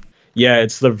version? Yeah,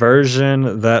 it's the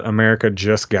version that America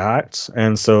just got,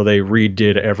 and so they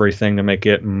redid everything to make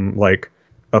it like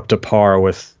up to par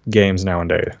with games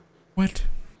nowadays. What?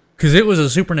 Because it was a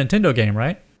Super Nintendo game,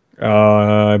 right?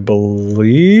 I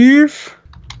believe.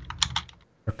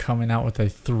 They're coming out with a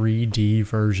 3D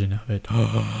version of it.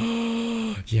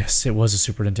 Yes, it was a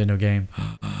Super Nintendo game.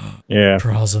 Yeah.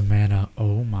 Trials of Mana.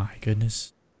 Oh my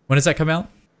goodness. When does that come out?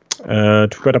 Repurchase.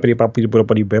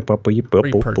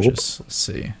 Let's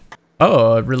see.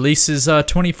 Oh, it releases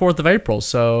 24th of April.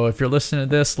 So if you're listening to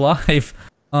this live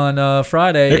on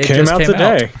Friday, it just out came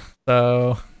today. out.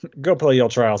 So go play your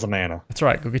Trials of Mana. That's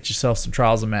right. Go get yourself some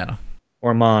Trials of Mana.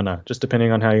 Or Mana, just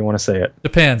depending on how you want to say it.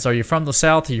 Depends. Are you from the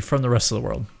South or are you from the rest of the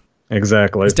world?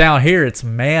 Exactly. It's down here, it's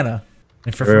Mana.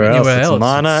 And for anywhere else, it's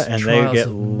Mana, it's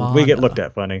and we get looked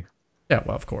at funny. Yeah,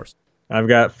 well, of course. I've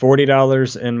got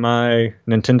 $40 in my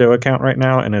Nintendo account right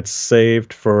now, and it's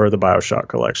saved for the BioShock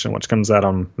collection, which comes out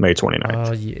on May 29th.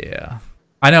 Oh, yeah.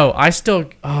 I know.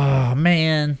 Oh,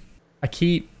 man.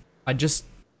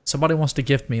 Somebody wants to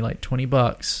gift me like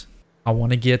 $20. I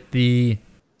want to get the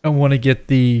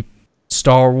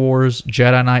Star Wars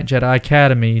Jedi Knight Jedi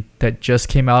Academy that just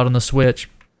came out on the Switch,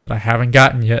 but I haven't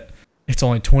gotten yet. It's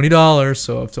only $20,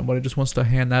 so if somebody just wants to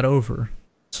hand that over,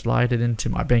 slide it into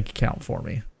my bank account for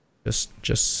me.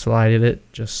 Just slide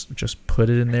it. Just put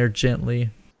it in there gently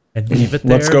and leave it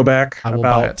there. Let's go back I will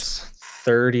buy about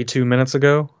 32 minutes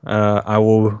ago. I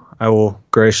will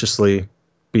graciously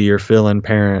be your fill-in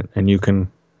parent, and you can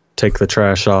take the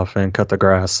trash off and cut the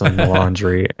grass and the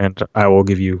laundry, and I will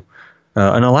give you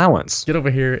an allowance. Get over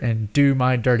here and do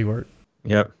my dirty work.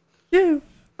 Yep. Do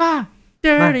my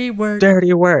dirty work.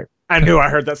 Dirty work. I knew I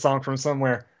heard that song from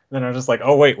somewhere. Then I was just like,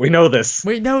 oh wait, we know this.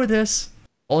 We know this.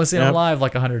 Only seen it live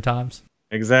like 100 times.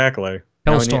 Exactly.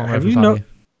 Hellstorm, have you know?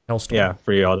 Hellstorm. Yeah,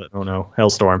 for y'all that don't know,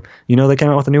 Hellstorm. You know they came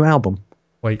out with a new album.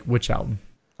 Wait, which album?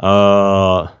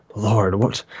 Lord,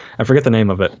 what? I forget the name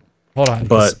of it. Hold on.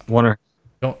 But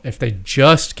if they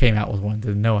just came out with one,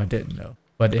 then no, I didn't know.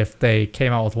 But if they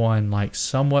came out with one like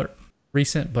somewhat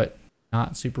recent, but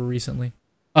not super recently,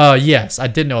 yes, I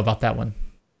did know about that one.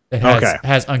 It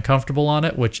has Uncomfortable on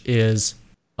it, which is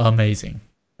amazing.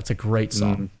 That's a great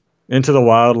song. Into the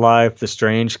Wildlife, The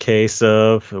Strange Case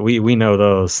of, we know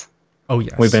those. Oh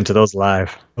yes, we've been to those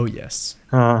live. Oh yes.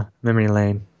 Memory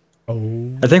lane.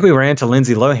 Oh, I think we ran to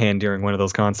Lindsay Lohan during one of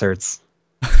those concerts.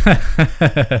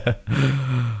 Yeah,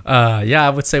 I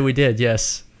would say we did.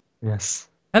 Yes.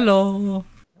 Hello.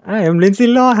 I am Lindsay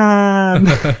Lohan.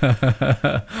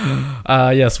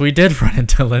 Yes, we did run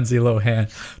into Lindsay Lohan.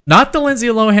 Not the Lindsay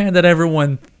Lohan that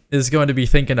everyone is going to be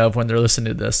thinking of when they're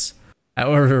listening to this.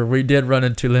 However, we did run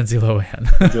into Lindsay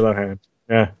Lohan. Lindsay Lohan.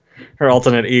 Yeah. Her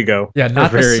alternate ego. Yeah,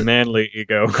 not her very manly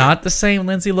ego. Not the same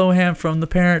Lindsay Lohan from The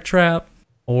Parent Trap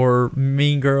or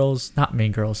Mean Girls. Not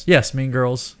Mean Girls. Yes, Mean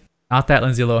Girls. Not that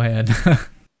Lindsay Lohan.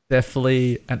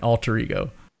 Definitely an alter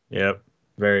ego. Yep.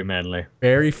 Very manly.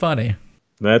 Very funny.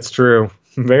 That's true.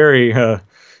 Very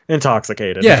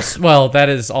intoxicated. Yes, well, that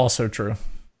is also true.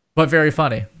 But very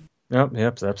funny.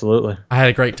 Yep, absolutely. I had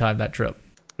a great time that trip.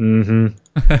 Mm-hmm.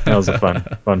 That was a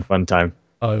fun time.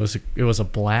 Oh, it was a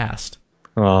blast.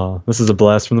 Oh, this is a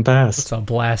blast from the past. It's a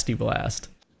blasty blast.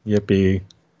 Yippee.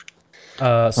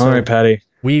 So all right, Patty.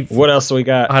 What else do we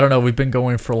got? I don't know. We've been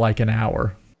going for like an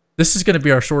hour. This is going to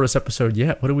be our shortest episode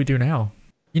yet. What do we do now?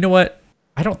 You know what?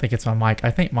 I don't think it's my mic.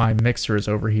 I think my mixer is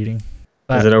overheating.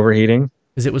 Is it overheating?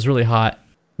 Because it was really hot.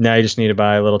 Now you just need to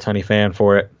buy a little tiny fan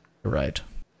for it. You're right.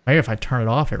 Maybe if I turn it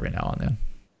off every now and then.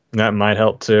 That might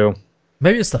help too.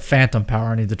 Maybe it's the phantom power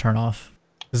I need to turn off.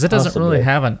 Because it doesn't really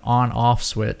have an on-off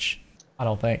switch. I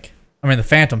don't think. I mean, the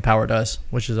phantom power does,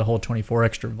 which is a whole 24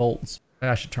 extra volts.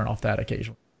 I should turn off that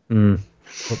occasionally.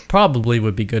 What probably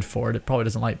would be good for it. It probably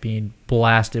doesn't like being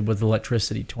blasted with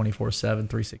electricity 24/7,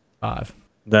 365.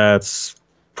 That's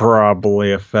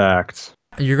probably a fact.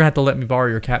 You're going to have to let me borrow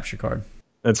your capture card.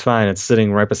 That's fine. It's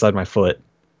sitting right beside my foot.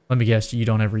 Let me guess, you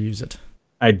don't ever use it.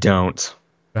 I don't.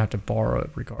 You have to borrow it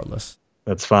regardless.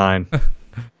 That's fine.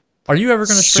 Are you ever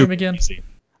going to stream again? Easy.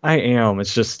 I am.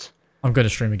 It's just... I'm going to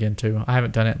stream again too. I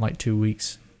haven't done it in like 2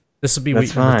 weeks. This will be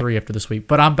week number 3 after this week.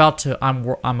 But I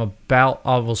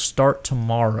will start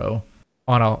tomorrow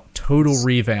on a total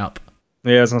revamp.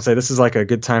 Yeah, I was gonna say this is like a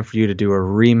good time for you to do a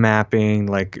remapping,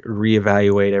 like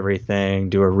reevaluate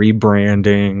everything, do a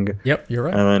rebranding. Yep, you're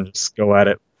right. And then just go at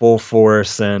it full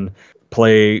force and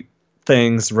play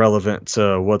things relevant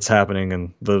to what's happening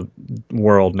in the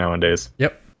world nowadays.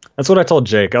 Yep. That's what I told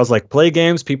Jake. I was like, play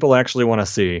games people actually want to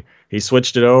see. He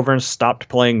switched it over and stopped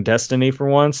playing Destiny for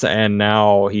once, and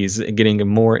now he's getting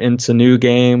more into new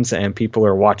games, and people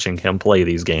are watching him play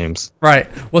these games. Right.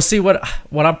 Well, see, what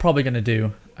I'm probably going to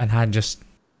do, and I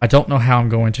don't know how I'm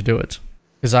going to do it,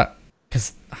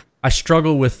 because I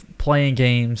struggle with playing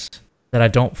games that I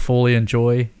don't fully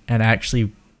enjoy and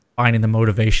actually finding the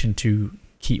motivation to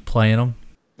keep playing them.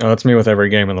 Oh, that's me with every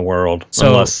game in the world, so,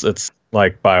 unless it's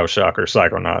like BioShock or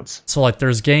Psychonauts. So like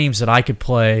there's games that I could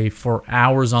play for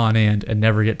hours on end and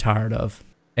never get tired of.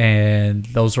 And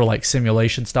those are like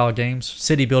simulation style games,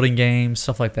 city building games,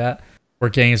 stuff like that. Where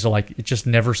games are like, it just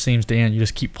never seems to end. You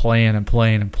just keep playing and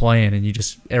playing and playing, and you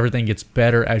just, everything gets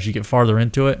better as you get farther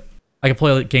into it. I can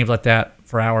play games like that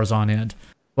for hours on end.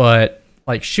 But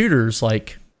like shooters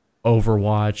like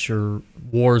Overwatch or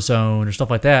Warzone or stuff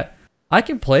like that, I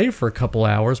can play for a couple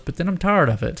hours, but then I'm tired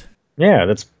of it. Yeah,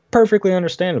 that's perfectly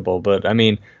understandable. But I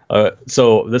mean,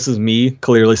 so this is me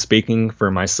clearly speaking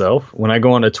for myself. When I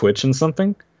go on a Twitch and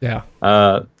something, Yeah.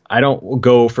 I don't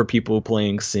go for people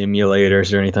playing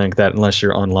simulators or anything like that unless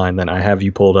you're online. Then I have you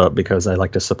pulled up because I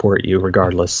like to support you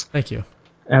regardless. Thank you.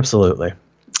 Absolutely.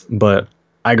 But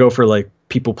I go for like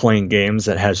people playing games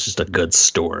that has just a good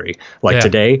story. Like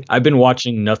today, I've been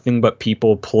watching nothing but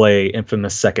people play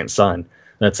Infamous Second Son.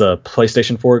 That's a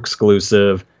PlayStation 4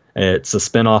 exclusive. It's a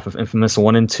spin-off of Infamous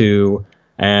 1 and 2,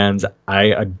 and I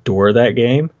adore that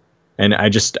game. And I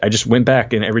just went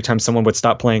back, and every time someone would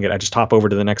stop playing it, I just hop over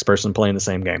to the next person playing the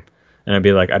same game. And I'd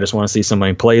be like, I just want to see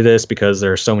somebody play this because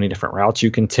there are so many different routes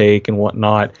you can take and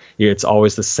whatnot. It's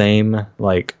always the same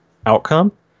like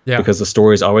outcome because the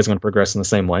story is always going to progress in the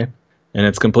same way. And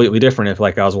it's completely different if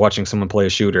like I was watching someone play a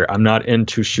shooter. I'm not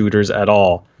into shooters at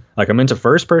all. Like I'm into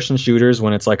first-person shooters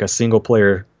when it's like a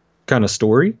single-player kind of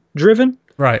story driven.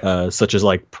 Right. Such as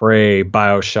like Prey,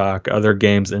 BioShock, other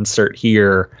games insert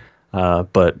here.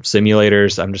 But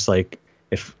simulators, I'm just like,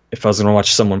 if I was going to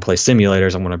watch someone play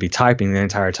simulators, I'm going to be typing the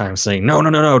entire time saying, no,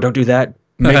 don't do that.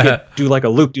 Make it do like a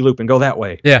loop-de-loop and go that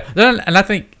way. Yeah. And I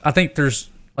think there's,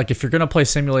 like, if you're going to play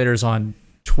simulators on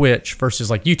Twitch versus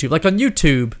like YouTube, like on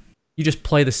YouTube, you just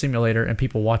play the simulator and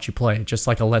people watch you play, just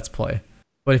like a Let's Play.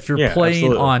 But if you're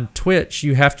playing on Twitch,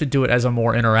 you have to do it as a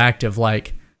more interactive,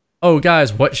 like, oh,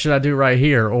 guys, what should I do right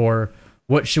here? Or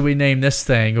what should we name this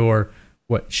thing? Or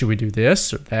what should we do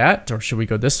this or that? Or should we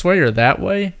go this way or that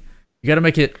way? You got to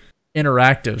make it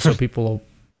interactive so people will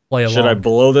play along. Should I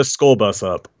blow this school bus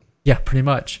up? Yeah, pretty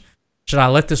much. Should I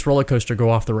let this roller coaster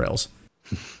go off the rails?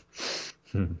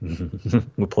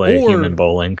 We'll play human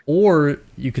bowling. Or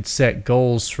you could set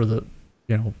goals for the,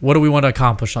 what do we want to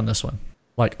accomplish on this one?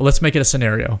 Like, let's make it a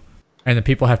scenario. And then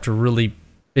people have to really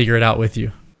figure it out with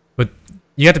you. But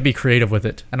you have to be creative with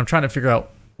it. And I'm trying to figure out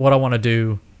what I want to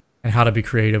do and how to be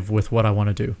creative with what I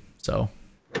want to do. So.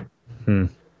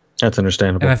 That's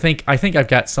understandable. And I think I've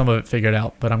got some of it figured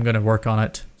out, but I'm going to work on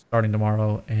it starting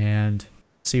tomorrow and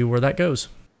see where that goes.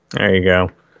 There you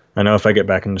go. I know if I get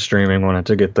back into streaming, I want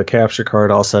to get the capture card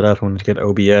all set up. I want to get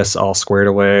OBS all squared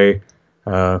away.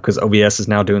 Because OBS is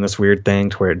now doing this weird thing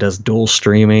to where it does dual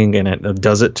streaming, and it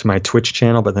does it to my Twitch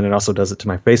channel, but then it also does it to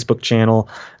my Facebook channel.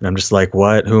 And I'm just like,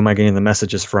 what? Who am I getting the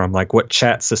messages from? Like, what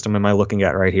chat system am I looking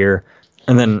at right here?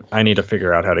 And then I need to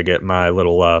figure out how to get my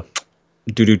little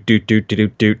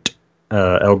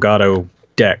Elgato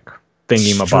deck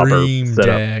thingy-mabobber set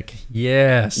Deck.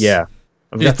 Yes. Yeah.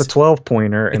 I've got the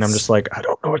 12-pointer, and I'm just like, I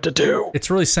don't know what to do.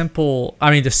 It's really simple. I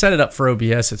mean, to set it up for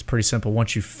OBS, it's pretty simple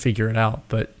once you figure it out,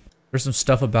 but there's some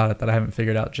stuff about it that I haven't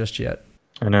figured out just yet.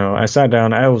 I know. I sat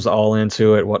down. I was all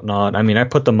into it, whatnot. I mean, I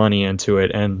put the money into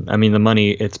it, and I mean, the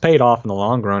money, it's paid off in the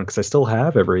long run because I still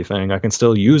have everything. I can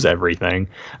still use everything.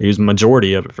 I use the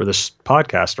majority of it for this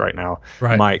podcast right now.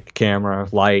 Right. Mic, camera,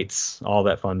 lights, all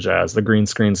that fun jazz. The green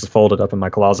screen's folded up in my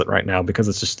closet right now because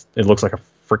it looks like a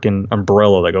freaking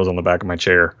umbrella that goes on the back of my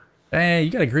chair. Hey, you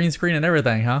got a green screen and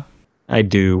everything, huh? I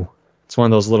do. It's one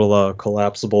of those little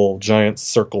collapsible giant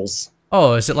circles.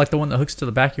 Oh, is it like the one that hooks to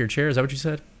the back of your chair? Is that what you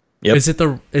said? Yep.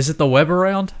 Is it the web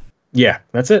around? Yeah,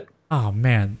 that's it. Oh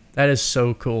man, that is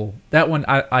so cool. That one,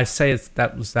 I say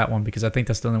that was that one because I think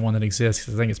that's the only one that exists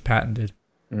because I think it's patented.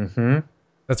 Mm-hmm.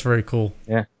 That's very cool.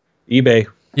 Yeah. eBay.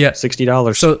 Yeah.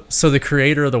 $60. So the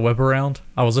creator of the web around,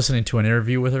 I was listening to an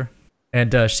interview with her,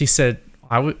 and she said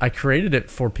I created it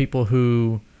for people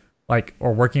who like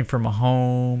are working from a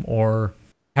home or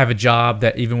have a job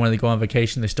that even when they go on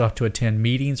vacation, they still have to attend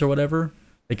meetings or whatever.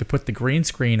 They could put the green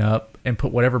screen up and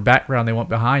put whatever background they want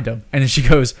behind them. And then she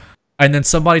goes, and then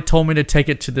somebody told me to take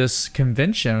it to this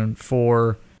convention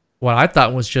for what I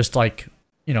thought was just like,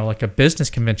 like a business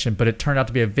convention, but it turned out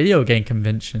to be a video game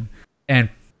convention. And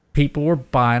people were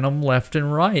buying them left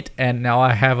and right. And now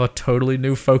I have a totally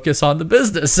new focus on the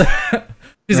business.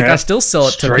 She's like, I still sell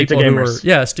it to people who are,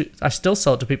 I still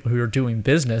sell it to people who are doing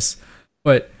business,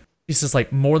 but she says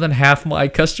like more than half my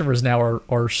customers now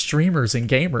are streamers and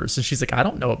gamers. And she's like, I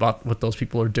don't know about what those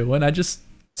people are doing. I just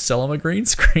sell them a green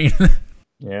screen.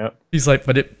 Yeah. He's like,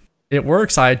 but it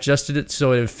works. I adjusted it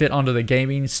so it would fit onto the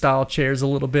gaming style chairs a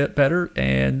little bit better,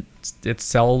 and it's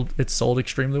sold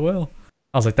extremely well.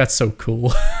 I was like, that's so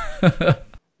cool.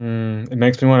 It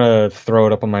makes me want to throw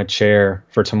it up on my chair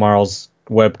for tomorrow's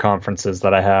web conferences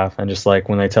that I have, and just like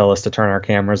when they tell us to turn our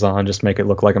cameras on, just make it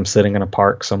look like I'm sitting in a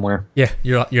park somewhere. Yeah,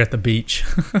 you're at the beach.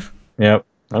 Yep,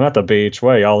 I'm at the beach.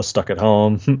 Well, y'all are stuck at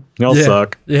home. Y'all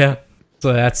suck. Yeah.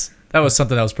 So that was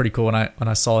something that was pretty cool when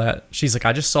I saw that. She's like,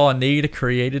 I just saw Anita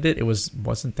created it. It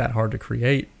wasn't that hard to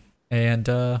create, and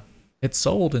it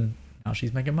sold, and now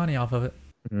she's making money off of it.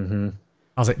 Mm-hmm.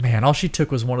 I was like, man, all she took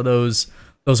was one of those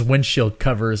windshield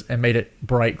covers and made it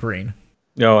bright green.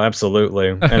 Oh, absolutely.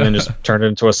 And then just turned it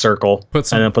into a circle, and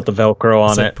then put the Velcro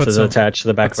on it to attach to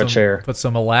the back of a chair. Put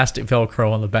some elastic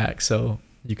Velcro on the back so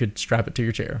you could strap it to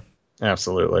your chair.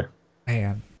 Absolutely.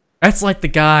 Man, that's like the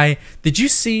guy. Did you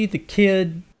see the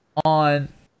kid on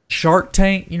Shark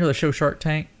Tank? You know the show Shark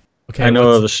Tank? Okay, I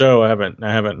know of the show. I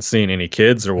haven't seen any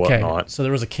kids or whatnot. Okay, so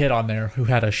there was a kid on there who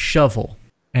had a shovel,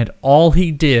 and all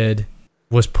he did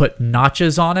was put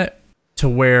notches on it to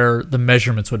where the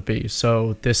measurements would be.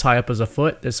 So this high up is a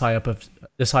foot, this high up is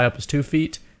 2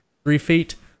 feet, 3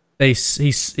 feet.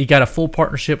 He got a full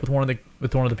partnership with one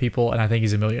of the people, and I think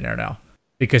he's a millionaire now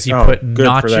because he put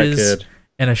notches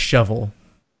and a shovel.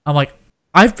 I'm like,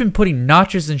 I've been putting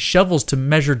notches and shovels to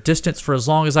measure distance for as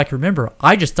long as I can remember.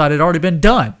 I just thought it had already been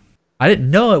done. I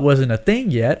didn't know it wasn't a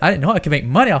thing yet. I didn't know I could make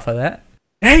money off of that.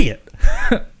 Dang it.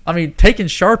 I mean, taking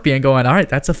Sharpie and going, all right,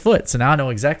 that's a foot. So now I know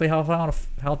exactly how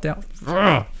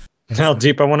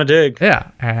deep I want to dig.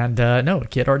 Yeah. And no, a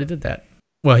kid already did that.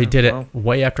 Well, he did it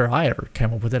way after I ever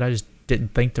came up with it. I just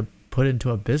didn't think to put it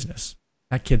into a business.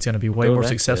 That kid's going to be way more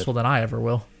successful than I ever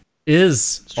will.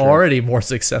 Is already more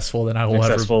successful than I will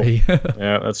ever be.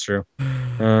 Yeah, that's true.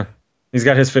 He's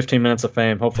got his 15 minutes of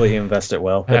fame. Hopefully he invests it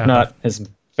well. If not, his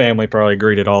family probably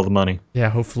greeted all the money. Yeah,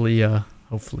 hopefully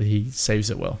he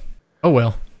saves it well. Oh,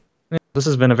 well. This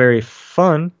has been a very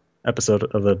fun episode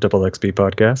of the Double XP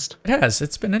podcast. It has.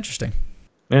 It's been interesting.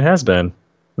 It has been.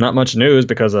 Not much news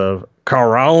because of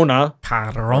Corona.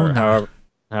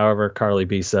 However Carly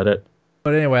B said it.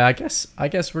 But anyway, I guess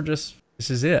this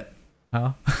is it.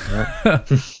 Huh? Yep.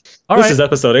 This is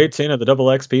episode 18 of the Double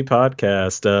XP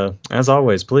podcast. As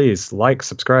always, please like,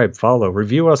 subscribe, follow,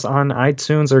 review us on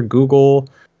iTunes or Google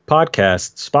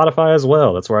Podcasts, Spotify as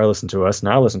well. That's where I listen to us.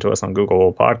 Now I listen to us on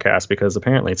Google Podcasts because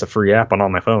apparently it's a free app on all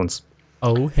my phones.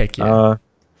 Oh, heck yeah.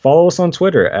 Follow us on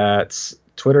Twitter at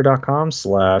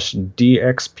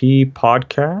twitter.com/DXP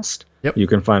podcast. Yep. You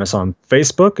can find us on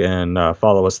Facebook and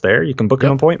follow us there. You can book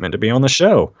an appointment to be on the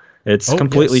show. It's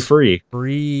completely free.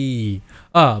 Free.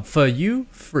 For you,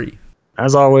 free.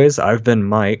 As always, I've been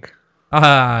Mike.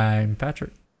 I'm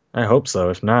Patrick. I hope so.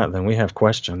 If not, then we have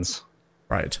questions.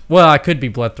 Right. Well, I could be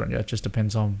Bloodthorn. Yeah, it just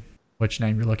depends on which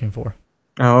name you're looking for.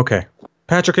 Oh, okay.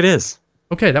 Patrick it is.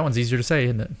 Okay, that one's easier to say,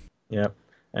 isn't it? Yep.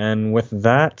 And with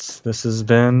that, this has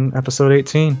been episode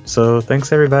 18. So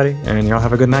thanks, everybody, and y'all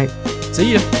have a good night.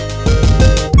 See ya.